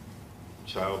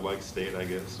childlike state, I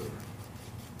guess, or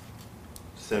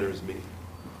centers me.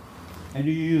 And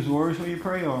do you use words when you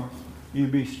pray, or you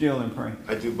be still and pray?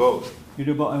 I do both. You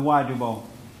do both, and why do both?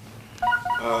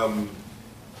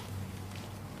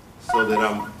 So that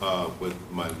I'm with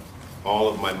all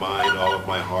of my mind, all of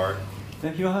my heart.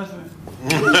 That's your husband?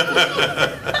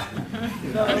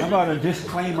 How about a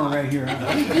disclaimer right here?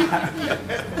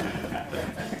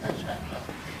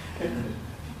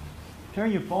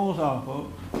 Turn your phones off,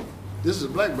 folks. This is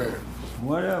BlackBerry.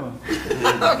 Whatever.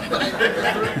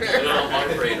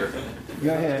 Go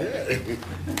ahead.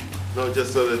 No,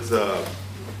 just so that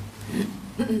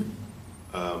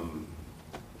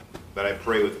that I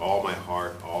pray with all my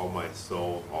heart, all my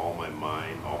soul, all my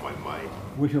mind, all my might.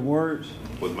 With your words?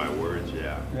 With my words,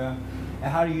 yeah. Yeah. And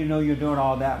how do you know you're doing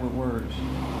all that with words?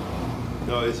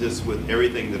 No, it's just with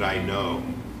everything that I know.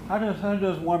 How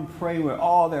does one pray with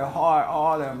all their heart,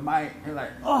 all their might? You're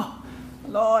like, oh,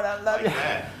 Lord, I love you.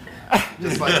 That.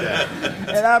 Just like that.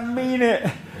 And I mean it.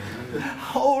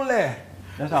 Holy.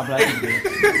 That's how black people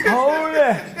do.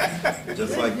 Holy.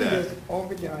 Just like that.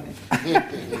 Overdone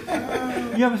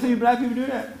it. You ever seen black people do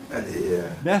that?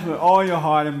 Yeah. That's with all your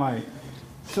heart and might.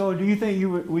 So do you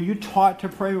think were you taught to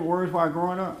pray with words while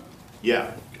growing up?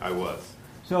 Yeah, I was.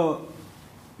 So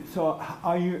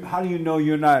how do you know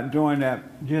you're not doing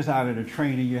that just out of the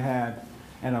training you had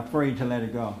and afraid to let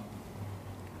it go?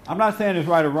 I'm not saying it's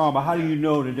right or wrong, but how do you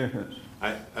know the difference?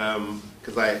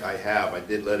 Because I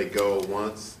did let it go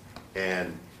once,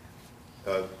 and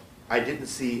I didn't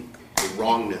see the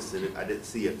wrongness in it. I didn't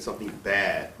see it something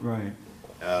bad. Right.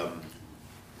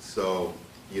 So,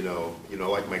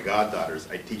 like my goddaughters,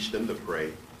 I teach them to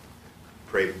pray.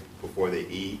 Pray before they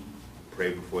eat,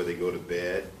 pray before they go to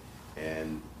bed,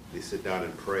 and they sit down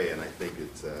and pray. And I think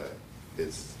it's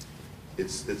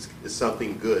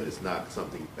something good. It's not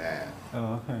something bad.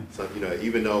 Oh, okay. So,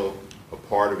 even though a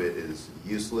part of it is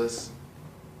useless,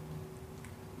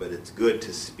 but it's good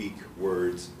to speak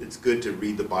words. It's good to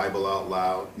read the Bible out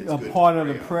loud. It's A good part to of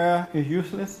the pray out. prayer is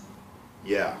useless?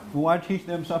 Yeah. Well, why teach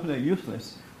them something that's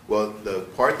useless? Well, the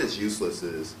part that's useless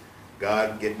is,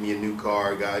 God, get me a new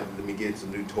car. God, let me get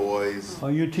some new toys.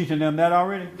 Are you teaching them that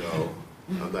already? No,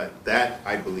 I'm not. That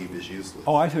I believe is useless.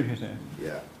 Oh, I see what you're saying.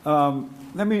 Yeah.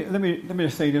 Let me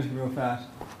just say this real fast.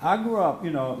 I grew up,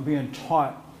 being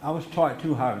taught. I was taught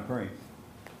too how to pray.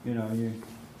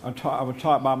 I was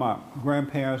taught by my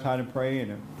grandparents how to pray,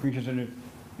 and the preachers at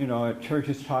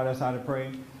churches taught us how to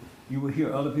pray. You would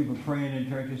hear other people praying in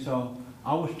churches, so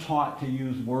I was taught to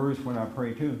use words when I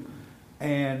pray too.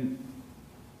 But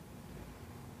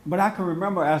I can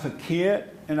remember as a kid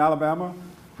in Alabama,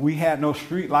 we had no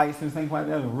street lights and things like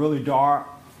that. It was really dark,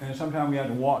 and sometimes we had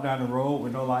to walk down the road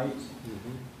with no lights.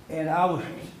 Mm-hmm. And I was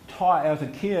taught as a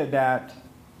kid that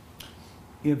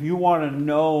if you want to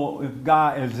know if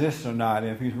God exists or not,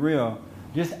 if he's real,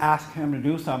 just ask him to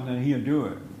do something and he'll do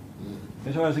it. Mm-hmm.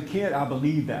 And so as a kid, I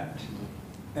believed that.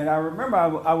 And I remember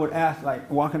I would ask, like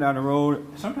walking down the road,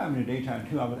 sometimes in the daytime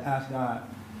too, I would ask God,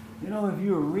 if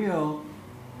you were real,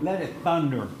 let it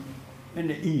thunder in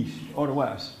the east or the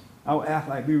west. I would ask,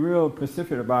 be real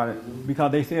specific about it,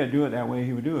 because they said do it that way,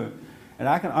 he would do it. And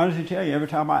I can honestly tell you, every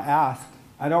time I asked,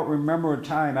 I don't remember a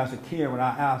time as a kid when I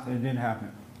asked and it didn't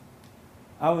happen.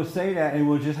 I would say that and it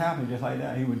would just happen just like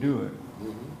that. He would do it.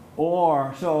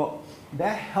 Mm-hmm. So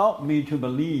that helped me to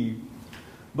believe.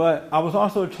 But I was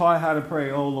also taught how to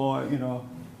pray, oh Lord,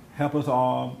 help us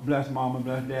all, bless mama,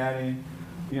 bless daddy.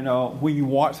 When you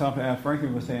want something, as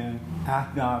Franklin was saying,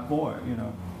 ask God for it,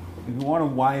 If you want a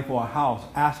wife or a house,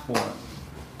 ask for it.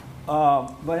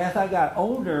 But as I got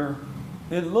older,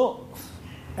 it looks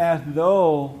as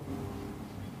though,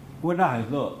 well, not as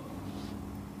look.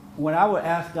 When I would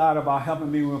ask God about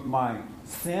helping me with my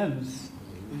sins,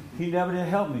 he never did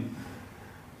help me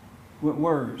with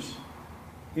words.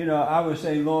 I would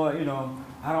say, Lord, I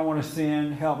don't want to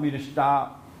sin. Help me to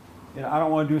stop. I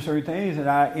don't want to do certain things, and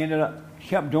I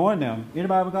kept doing them.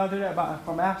 Anybody ever gone through that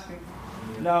from asking?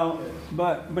 No,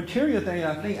 but material things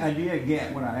I think I did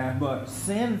get when I asked, but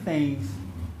sin things,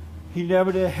 he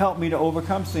never did help me to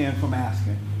overcome sin from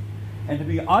asking. And to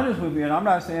be honest with you, and I'm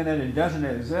not saying that it doesn't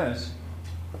exist,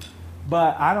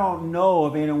 but I don't know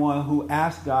of anyone who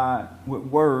asked God with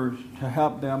words to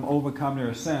help them overcome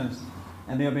their sins,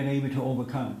 and they've been able to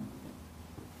overcome.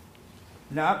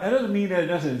 Now, that doesn't mean that it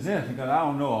doesn't exist, because I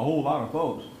don't know a whole lot of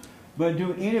folks. But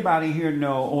do anybody here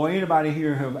know, or anybody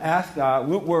here have asked God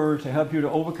with words to help you to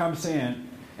overcome sin,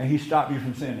 and he stopped you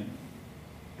from sinning?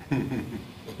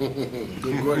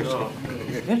 Good question.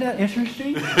 Isn't that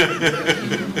interesting?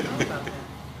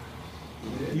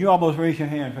 You almost raised your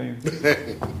hand,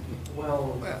 Faye.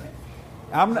 Well,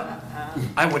 I'm not.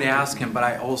 I would ask him, but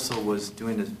I also was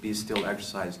doing this be still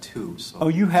exercise too. So. Oh,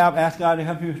 you have asked God to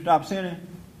help you stop sinning?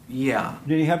 Yeah.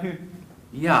 Did he help you?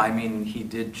 Yeah, he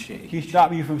did change. He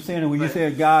stopped you from sinning when you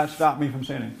said, God, stop me from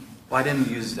sinning. Well,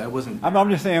 I wasn't. I'm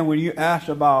just saying, when you asked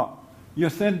about your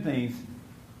sin things,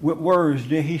 with words,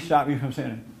 did he stop you from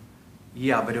sinning?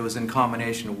 Yeah, but it was in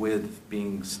combination with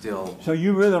being still. So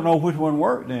you really don't know which one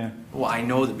worked then? Well, I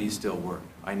know the be still worked.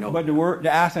 I know. But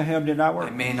the asking him did not work? I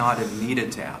may not have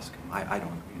needed to ask him. I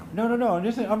don't.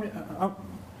 No.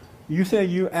 You said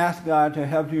you asked God to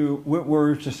help you with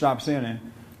words to stop sinning,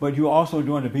 but you're also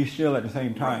doing the be still at the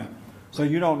same time. Right. So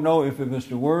you don't know if it was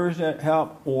the words that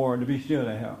helped or the be still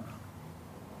that helped.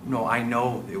 No, I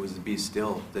know it was the be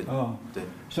still that.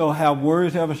 So have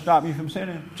words ever stopped you from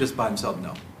sinning? Just by himself,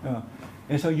 no.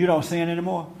 And so you don't sin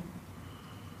anymore?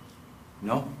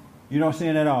 No. You don't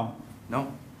sin at all?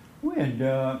 No. When,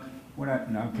 Doug? No,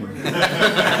 I'm kidding.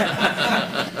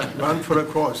 Run for the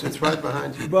cross. It's right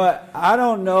behind you. But I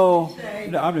don't know.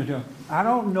 No, I'm just joking. I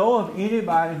don't know of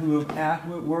anybody who have asked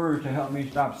with words to help me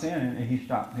stop sinning, and he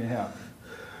stopped his help.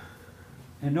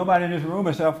 And nobody in this room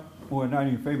except, well, not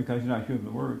even Faye because he's not sure of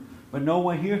the word, but no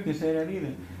one here can say that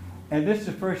either. And this is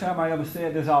the first time I ever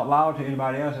said this out loud to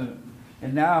anybody else,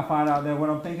 and now I find out that what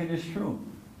I'm thinking is true.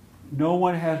 No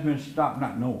one has been stopped,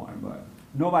 not no one, but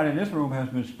nobody in this room has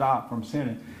been stopped from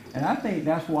sinning. And I think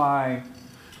that's why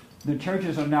the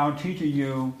churches are now teaching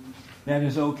you that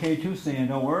it's okay to sin.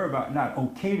 Don't worry about, not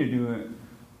okay to do it,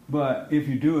 but if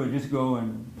you do it, just go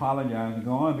and apologize and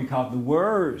go on, because the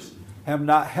words have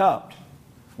not helped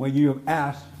when you have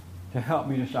asked to help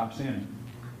me to stop sinning.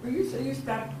 Well, you say you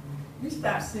stopped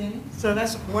sinning. So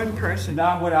that's one person.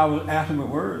 Not what I was asking with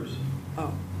words.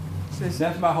 Oh.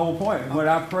 That's my whole point. When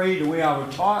I prayed the way I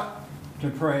was taught to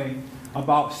pray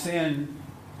about sin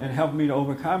and help me to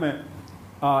overcome it,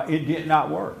 it did not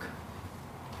work.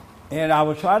 And I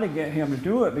was trying to get him to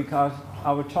do it because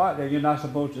I was taught that you're not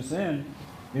supposed to sin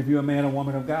if you're a man or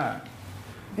woman of God.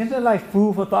 Isn't that like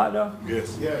food for thought, though?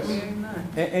 Yes. Yes. And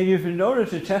if you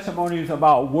notice the testimonies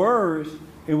about words,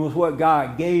 it was what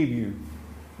God gave you.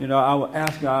 You know, I would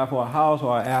ask God for a house,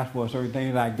 or I asked for certain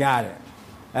things, I got it.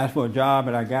 Asked for a job,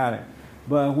 and I got it.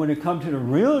 But when it comes to the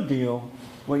real deal,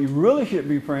 what you really should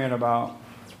be praying about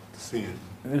sin.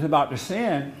 Is about the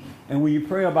sin. And when you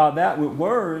pray about that with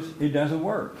words, it doesn't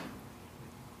work.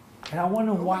 And I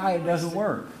wonder why it doesn't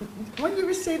work. When you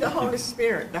receive the Holy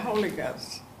Spirit, the Holy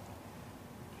Ghost,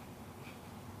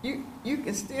 you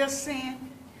can still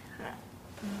sin.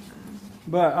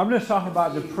 But I'm just talking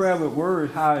about the prayer with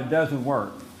words, how it doesn't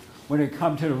work when it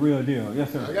comes to the real deal.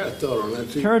 Yes, sir. I got a thought on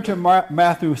that too. Turn to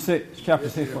Matthew 6, chapter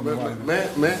 6.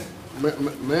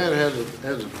 Man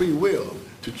has a free will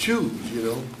to choose, you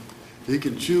know. He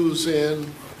can choose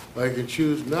sin, or he can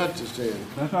choose not to sin.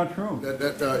 That's not true.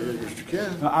 Yes, you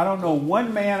can. Now, I don't know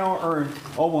one man on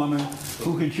earth or woman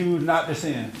who can choose not to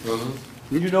sin.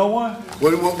 You know one?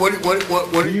 What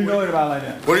do you know it about like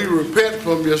that? When you repent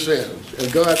from your sins,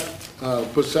 and God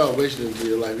put salvation into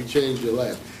your life, He changed your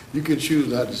life, you can choose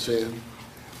not to sin.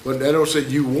 But that don't say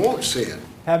you won't sin.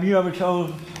 Have you ever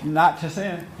chose not to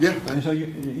sin? Yeah. And so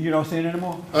you don't sin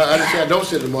anymore? I don't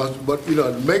sin anymore, but you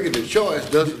know, making the choice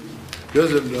doesn't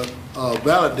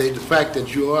validate the fact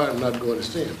that you are not going to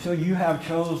sin. So you have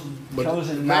chosen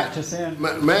not to sin?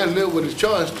 Man live with his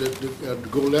choice to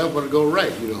go left or to go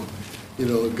right, you know. You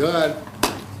know, God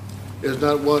is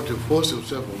not one to force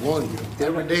himself upon you.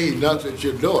 Every day he knocks at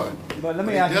your door. But let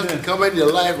me ask you this. He doesn't come in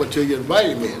your life until you invite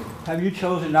him in. Have you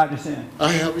chosen not to sin?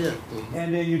 I have, yeah.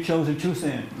 And then you chosen to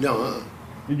sin? No.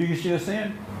 And do you still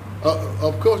sin?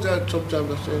 Of course,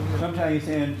 sometimes I sin, yeah. Sometimes you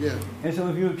sin? Yeah. And so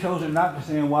if you've chosen not to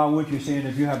sin, why would you sin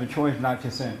if you have a choice not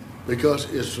to sin? Because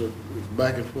it's a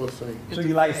back and forth thing. So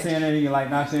you like sinning, and you like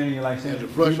not sinning, and you like sinning.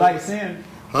 You like sin?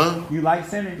 Huh? You like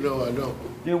sinning? No, I don't.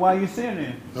 Then why you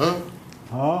sinning? Huh?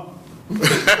 Huh?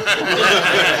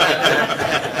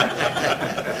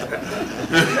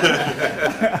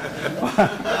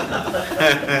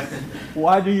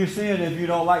 Why do you sin if you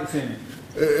don't like sinning?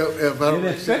 And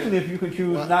especially if you can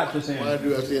choose not to sin. Why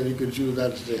do I sin? You can choose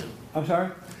not to sin. I'm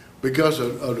sorry? Because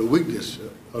of the weakness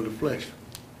of the flesh,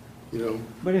 you know.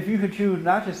 But if you could choose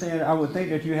not to sin, I would think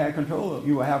that you had control.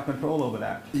 You would have control over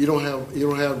that. You don't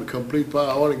have the complete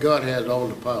power. Only God has all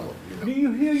the power. You know? Do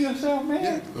you hear yourself,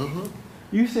 man? Yeah.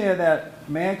 You said that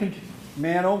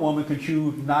man or woman can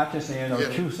choose not to sin or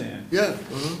to sin. Yeah.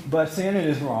 But sinning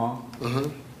is wrong.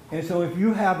 And so if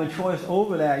you have the choice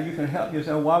over that, you can help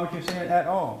yourself. Why would you sin at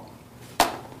all?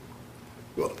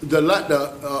 Well, the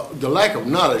lack of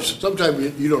knowledge.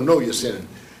 Sometimes you don't know you're sinning,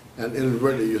 and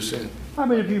inadvertently you're sinning. How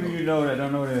many people you know that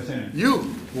don't know they're sinning? You,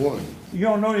 one. You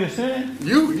don't know you're sinning?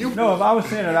 You. No, if I was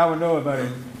sinning, I would know about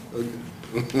it.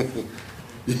 Okay.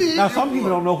 Now, some people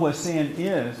don't know what sin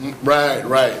is. Right.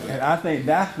 And I think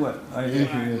that's what an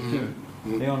issue is, too.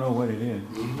 They don't know what it is.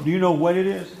 Do you know what it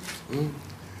is?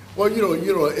 Well, you know,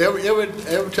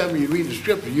 every time you read the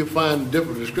scripture, you find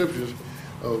different descriptions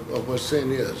of what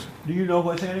sin is. Do you know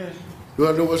what sin is? Do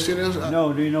I know what sin is?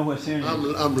 No, do you know what sin is?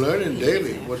 I'm learning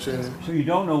daily what sin is. So you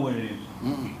don't know what it is?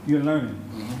 You're learning.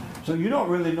 So you don't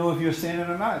really know if you're sinning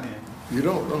or not then? You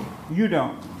don't know. You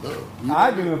don't? No.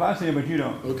 I do if I sin, but you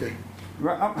don't. Okay.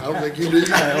 Right, I don't think you do. You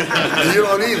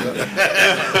don't either.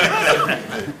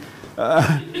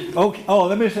 Okay. Oh,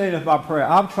 let me say this about prayer.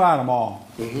 I've tried them all.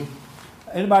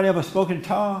 Anybody ever spoken in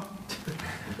tongues?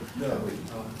 No.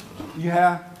 You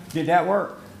have? Did that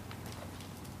work?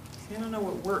 I don't know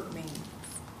what work means.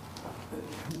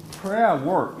 Prayer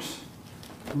works.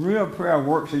 Real prayer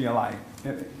works in your life.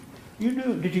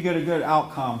 Did you get a good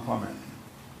outcome from it?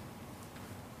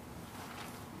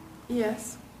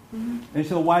 Yes. Mm-hmm. And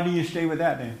so why do you stay with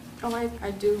that then? Oh,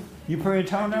 I do. You pray in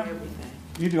tongues now? Everything.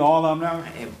 You do all of them now?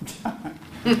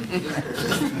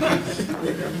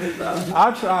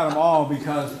 I tried them all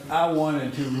because I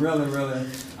wanted to really,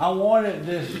 I wanted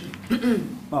this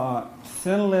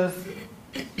sinless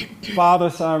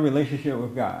father-son relationship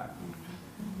with God.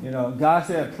 You know, God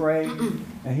said pray,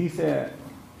 and he said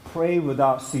pray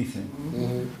without ceasing.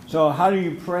 Mm-hmm. So how do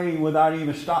you pray without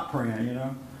even stop praying, you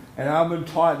know? And I've been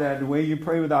taught that the way you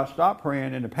pray without stop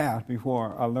praying in the past,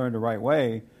 before I learned the right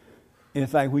way,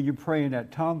 it's like when you pray in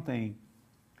that tongue thing,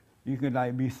 you could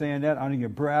like be saying that under your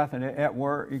breath, and at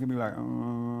work you can be like, you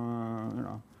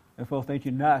know, and folks think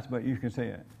you're nuts, but you can say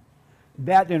it.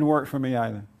 That didn't work for me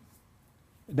either.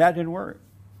 That didn't work.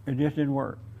 It just didn't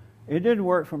work. It didn't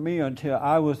work for me until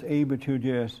I was able to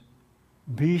just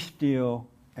be still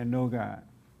and know God.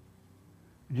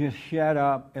 Just shut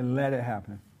up and let it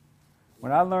happen.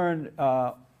 When I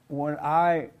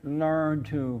learned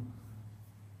to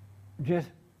just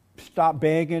stop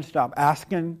begging, stop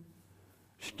asking,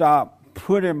 stop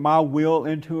putting my will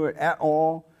into it at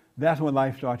all, that's when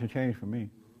life started to change for me.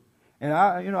 And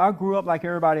I grew up like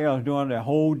everybody else, doing that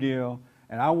whole deal,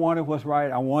 and I wanted what's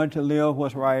right. I wanted to live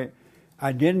what's right.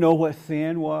 I didn't know what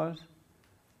sin was.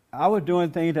 I was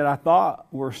doing things that I thought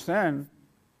were sin,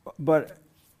 but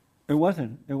it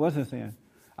wasn't. It wasn't sin.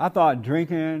 I thought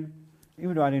drinking,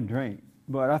 even though I didn't drink,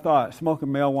 but I thought smoking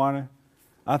marijuana,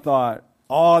 I thought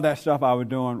all that stuff I was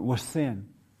doing was sin.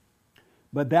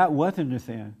 But that wasn't the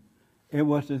sin. It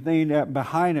was the thing that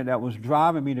behind it that was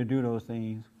driving me to do those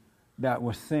things that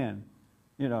was sin,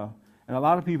 you know. And a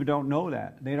lot of people don't know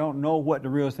that. They don't know what the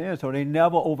real sin is, so they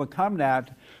never overcome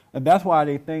that. And that's why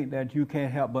they think that you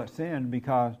can't help but sin,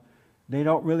 because they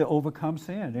don't really overcome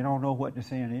sin. They don't know what the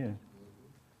sin is.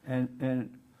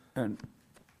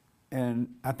 And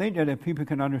I think that if people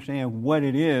can understand what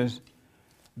it is,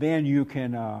 then you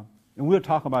can, and we'll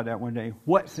talk about that one day,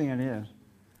 what sin is,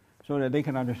 so that they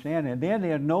can understand it. Then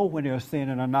they'll know when they're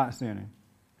sinning or not sinning.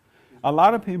 A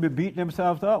lot of people beat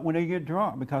themselves up when they get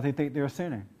drunk because they think they're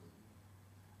sinning.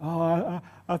 Oh,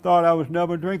 I thought I was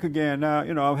never drink again. Now,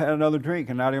 you know, I've had another drink,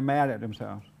 and now they're mad at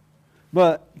themselves.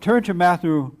 But turn to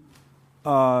Matthew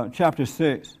chapter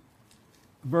 6,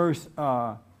 verse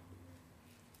 5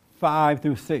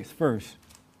 through 6 first.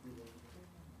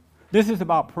 This is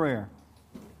about prayer.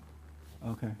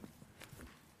 Okay.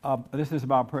 This is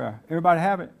about prayer. Everybody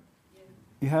have it?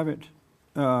 You have it?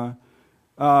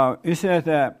 It says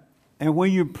that, and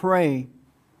when you pray,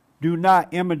 do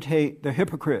not imitate the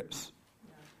hypocrites.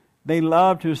 They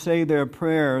love to say their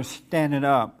prayers standing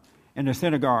up in the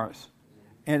synagogues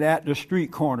and at the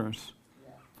street corners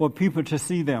for people to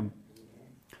see them.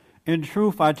 In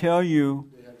truth, I tell you,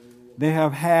 they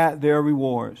have had their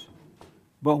rewards.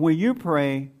 But when you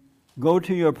pray, go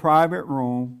to your private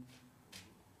room,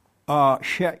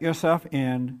 shut yourself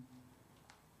in,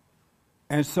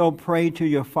 and so pray to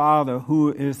your Father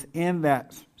who is in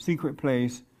that secret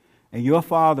place, and your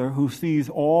Father who sees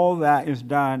all that is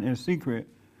done in secret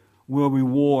will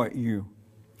reward you.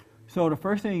 So the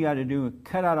first thing you got to do is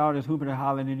cut out all this hooping and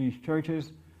hollering in these churches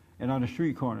and on the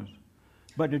street corners.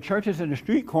 But the churches and the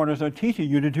street corners are teaching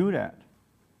you to do that.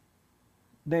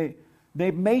 They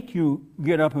make you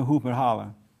get up and hoop and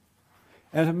holler.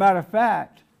 As a matter of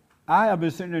fact, I have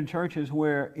been sitting in churches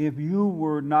where if you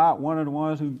were not one of the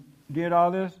ones who did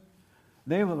all this,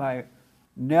 they were like,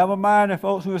 never mind the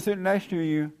folks who are sitting next to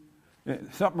you,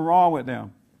 something wrong with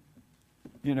them.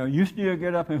 You know, you still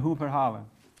get up and hoop and holler.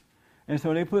 And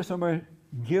so they put so much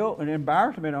guilt and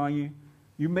embarrassment on you,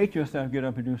 you make yourself get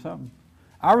up and do something.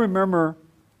 I remember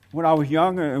when I was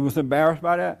younger and was embarrassed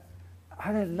by that,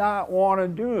 I did not want to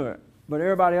do it. But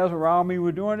everybody else around me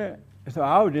was doing it. So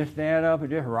I would just stand up and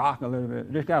just rock a little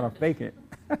bit, just kind of fake it.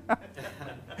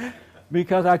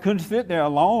 Because I couldn't sit there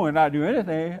alone and not do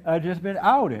anything. I'd just been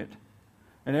outed.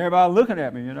 And everybody looking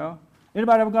at me, you know.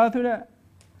 Anybody ever gone through that?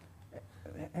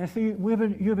 And see,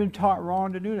 you've been taught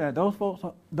wrong to do that. Those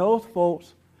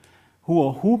folks who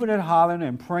are hooping and hollering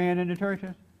and praying in the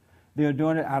churches, they're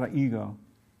doing it out of ego.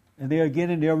 And they're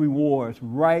getting their rewards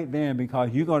right then,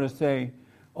 because you're going to say,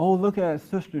 oh, look at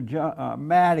Sister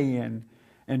Maddie and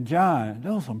John.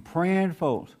 Those are some praying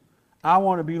folks. I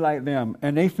want to be like them.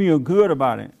 And they feel good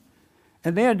about it.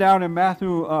 And then down in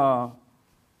Matthew,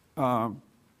 the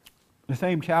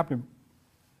same chapter,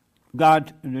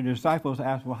 God, the disciples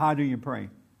asked, well, how do you pray?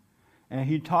 And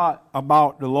he taught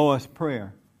about the Lord's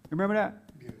Prayer. Remember that?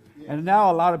 Yes. And now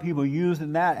a lot of people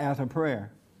using that as a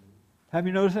prayer. Have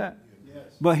you noticed that? Yes.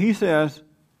 But he says,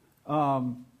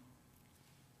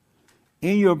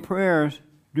 in your prayers,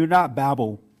 do not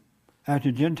babble as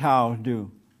the Gentiles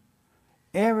do.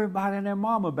 Everybody and their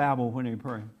mama babble when they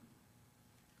pray.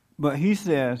 But he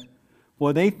says,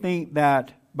 for they think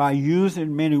that by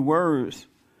using many words,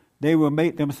 they will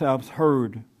make themselves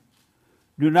heard.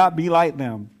 Do not be like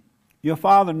them. Your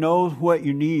Father knows what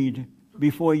you need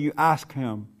before you ask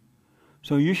him.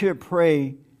 So you should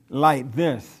pray like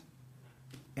this.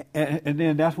 And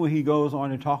then that's when he goes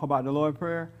on to talk about the Lord's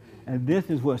Prayer. And this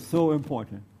is what's so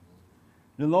important.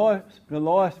 The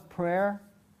Lord's Prayer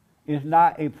is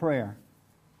not a prayer.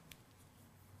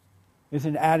 It's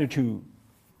an attitude.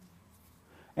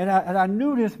 And I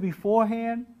knew this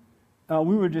beforehand.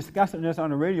 We were discussing this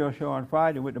on a radio show on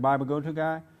Friday with the Bible Go-To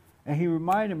guy. And he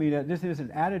reminded me that this is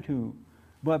an attitude.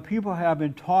 But people have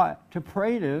been taught to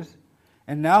pray this.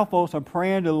 And now folks are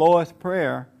praying the Lord's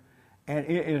Prayer. And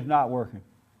it is not working.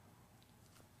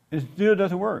 It still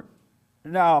doesn't work.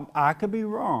 Now, I could be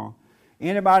wrong.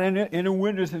 Anybody in the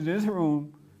witness in this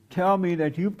room tell me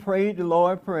that you prayed the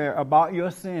Lord's Prayer about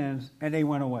your sins and they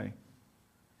went away?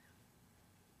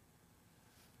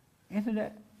 Isn't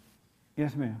that?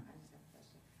 Yes, ma'am.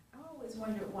 I always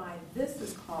wondered why this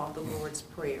is called the Lord's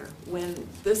Prayer when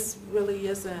this really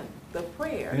isn't the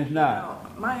prayer. It's not.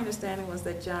 You know, my understanding was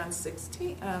that John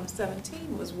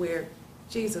 17 was where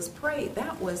Jesus prayed.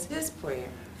 That was his prayer.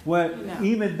 Well,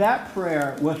 even that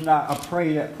prayer was not a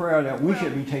prayer that we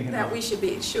should be taking That on. we should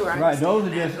be, sure. I Right, those are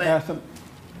understand just that, some.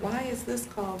 but why is this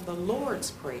called the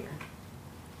Lord's Prayer?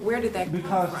 Where did that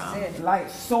Because, come from? like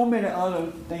so many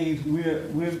other things,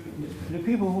 we're the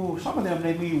people who, some of them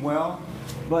they mean well,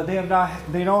 but they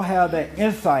don't have that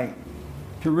insight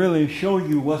to really show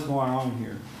you what's going on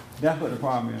here. That's what the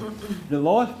problem is. The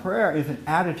Lord's Prayer is an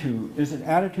attitude. It's an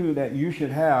attitude that you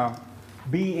should have,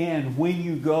 be in when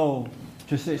you go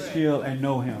to sit still and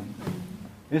know him.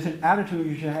 It's an attitude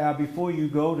you should have before you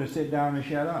go to sit down and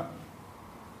shut up.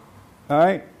 All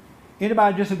right?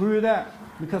 Anybody disagree with that?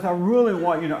 Because I really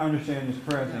want you to understand this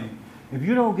prayer thing. If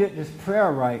you don't get this prayer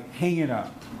right, hang it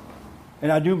up.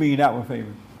 And I do mean that with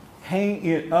favor. Hang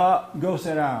it up, go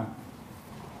sit down.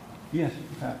 Yes,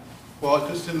 Pat. Well,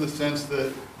 just in the sense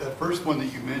that that first one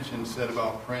that you mentioned said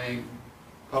about praying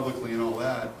publicly and all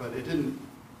that, but it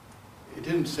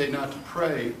didn't say not to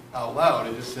pray out loud.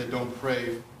 It just said don't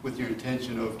pray with your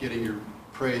intention of getting your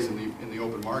praise in the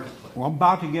open marketplace. Well, I'm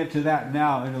about to get to that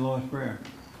now in the Lord's Prayer.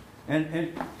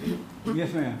 And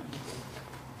yes, ma'am.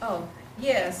 Oh,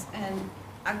 yes, and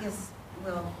I guess,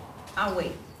 well, I'll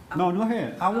wait. No, go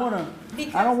ahead. I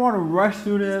don't want to rush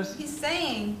through this. He's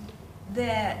saying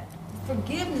that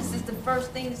forgiveness is the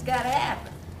first thing that's got to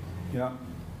happen. Yeah.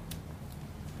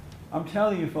 I'm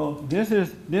telling you, folks, this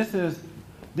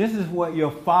is what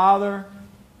your father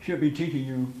should be teaching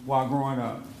you while growing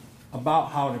up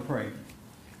about how to pray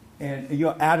and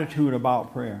your attitude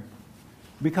about prayer.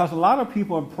 Because a lot of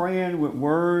people are praying with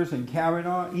words and carrying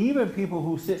on. Even people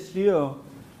who sit still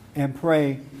and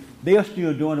pray, they're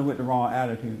still doing it with the wrong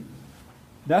attitude.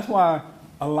 That's why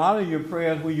a lot of your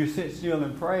prayers when you sit still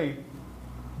and pray,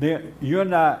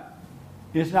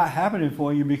 it's not happening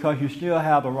for you because you still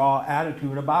have the wrong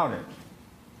attitude about it.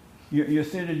 You're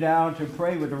sitting down to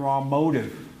pray with the wrong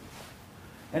motive.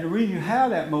 And the reason you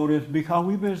have that motive is because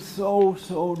we've been so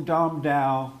dumbed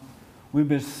down. We've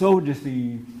been so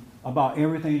deceived about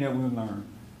everything that we've learned.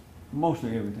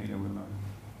 Mostly everything that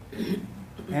we've learned.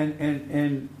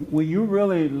 And when you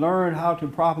really learn how to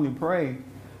properly pray,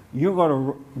 you're going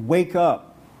to wake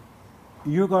up.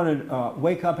 You're going to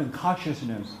wake up in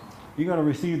consciousness. You're going to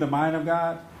receive the mind of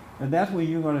God. And that's when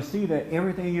you're going to see that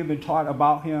everything you've been taught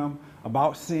about him,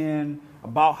 about sin,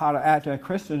 about how to act as a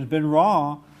Christian has been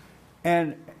wrong.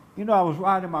 And, I was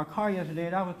riding my car yesterday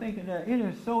and I was thinking that it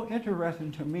is so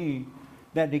interesting to me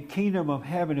that the kingdom of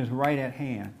heaven is right at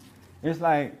hand. It's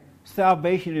like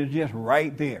salvation is just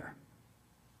right there.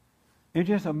 It's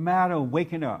just a matter of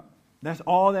waking up. That's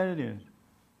all that it is.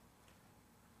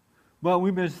 But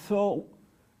we've been so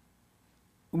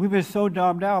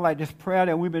dumbed down, like this prayer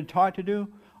that we've been taught to do.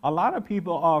 A lot of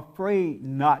people are afraid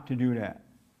not to do that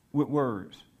with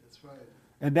words. That's right.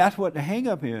 And that's what the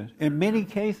hang-up is. In many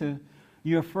cases,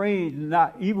 you're afraid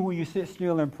not, even when you sit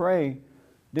still and pray,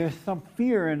 there's some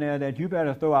fear in there that you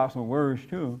better throw out some words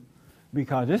too,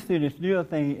 because this sitting still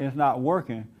thing is not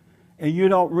working. And you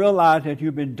don't realize that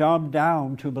you've been dumbed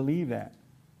down to believe that.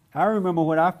 I remember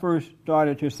when I first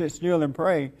started to sit still and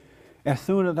pray, as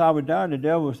soon as I was done, the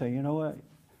devil would say, you know what,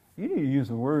 you need to use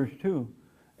some words too.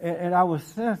 And I was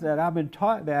sensed that I've been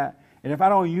taught that, and if I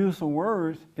don't use some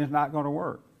words, it's not going to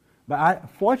work. But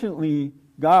fortunately,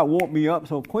 God woke me up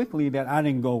so quickly that I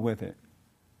didn't go with it.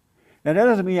 Now, that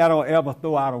doesn't mean I don't ever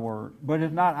throw out a word, but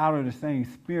it's not out of the same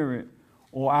spirit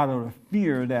or out of the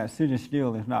fear that sitting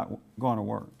still is not going to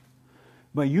work.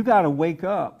 But you got to wake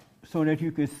up so that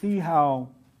you can see how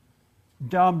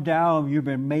dumbed down you've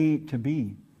been made to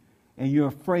be. And you're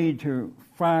afraid to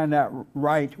find that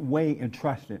right way and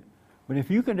trust it. But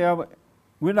if you can ever,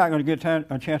 we're not going to get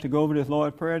a chance to go over this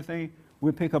Lord's Prayer thing.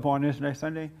 We'll pick up on this next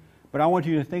Sunday. But I want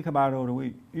you to think about it over the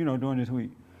week, during this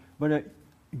week. But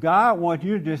God wants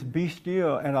you to just be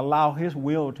still and allow His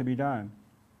will to be done.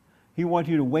 He wants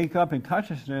you to wake up in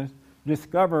consciousness,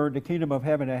 discover the kingdom of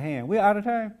heaven at hand. We're out of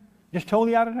time? Just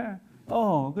totally out of time?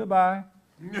 Oh, goodbye.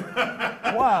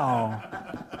 Wow.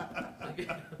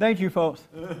 Thank you, folks.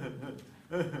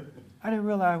 I didn't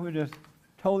realize we're just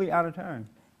totally out of time.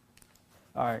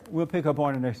 All right, we'll pick up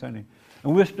on it next Sunday.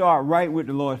 And we'll start right with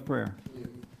the Lord's Prayer.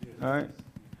 All right?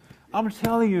 I'm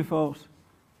telling you, folks,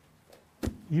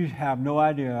 you have no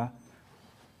idea.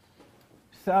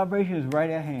 Salvation is right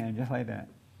at hand, just like that.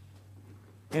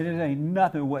 And it ain't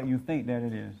nothing what you think that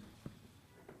it is.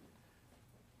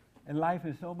 And life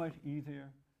is so much easier.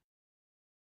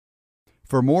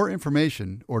 For more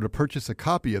information or to purchase a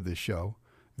copy of this show,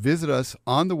 visit us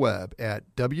on the web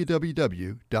at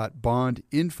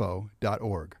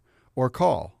www.bondinfo.org or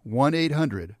call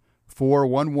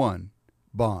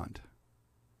 1-800-411-BOND.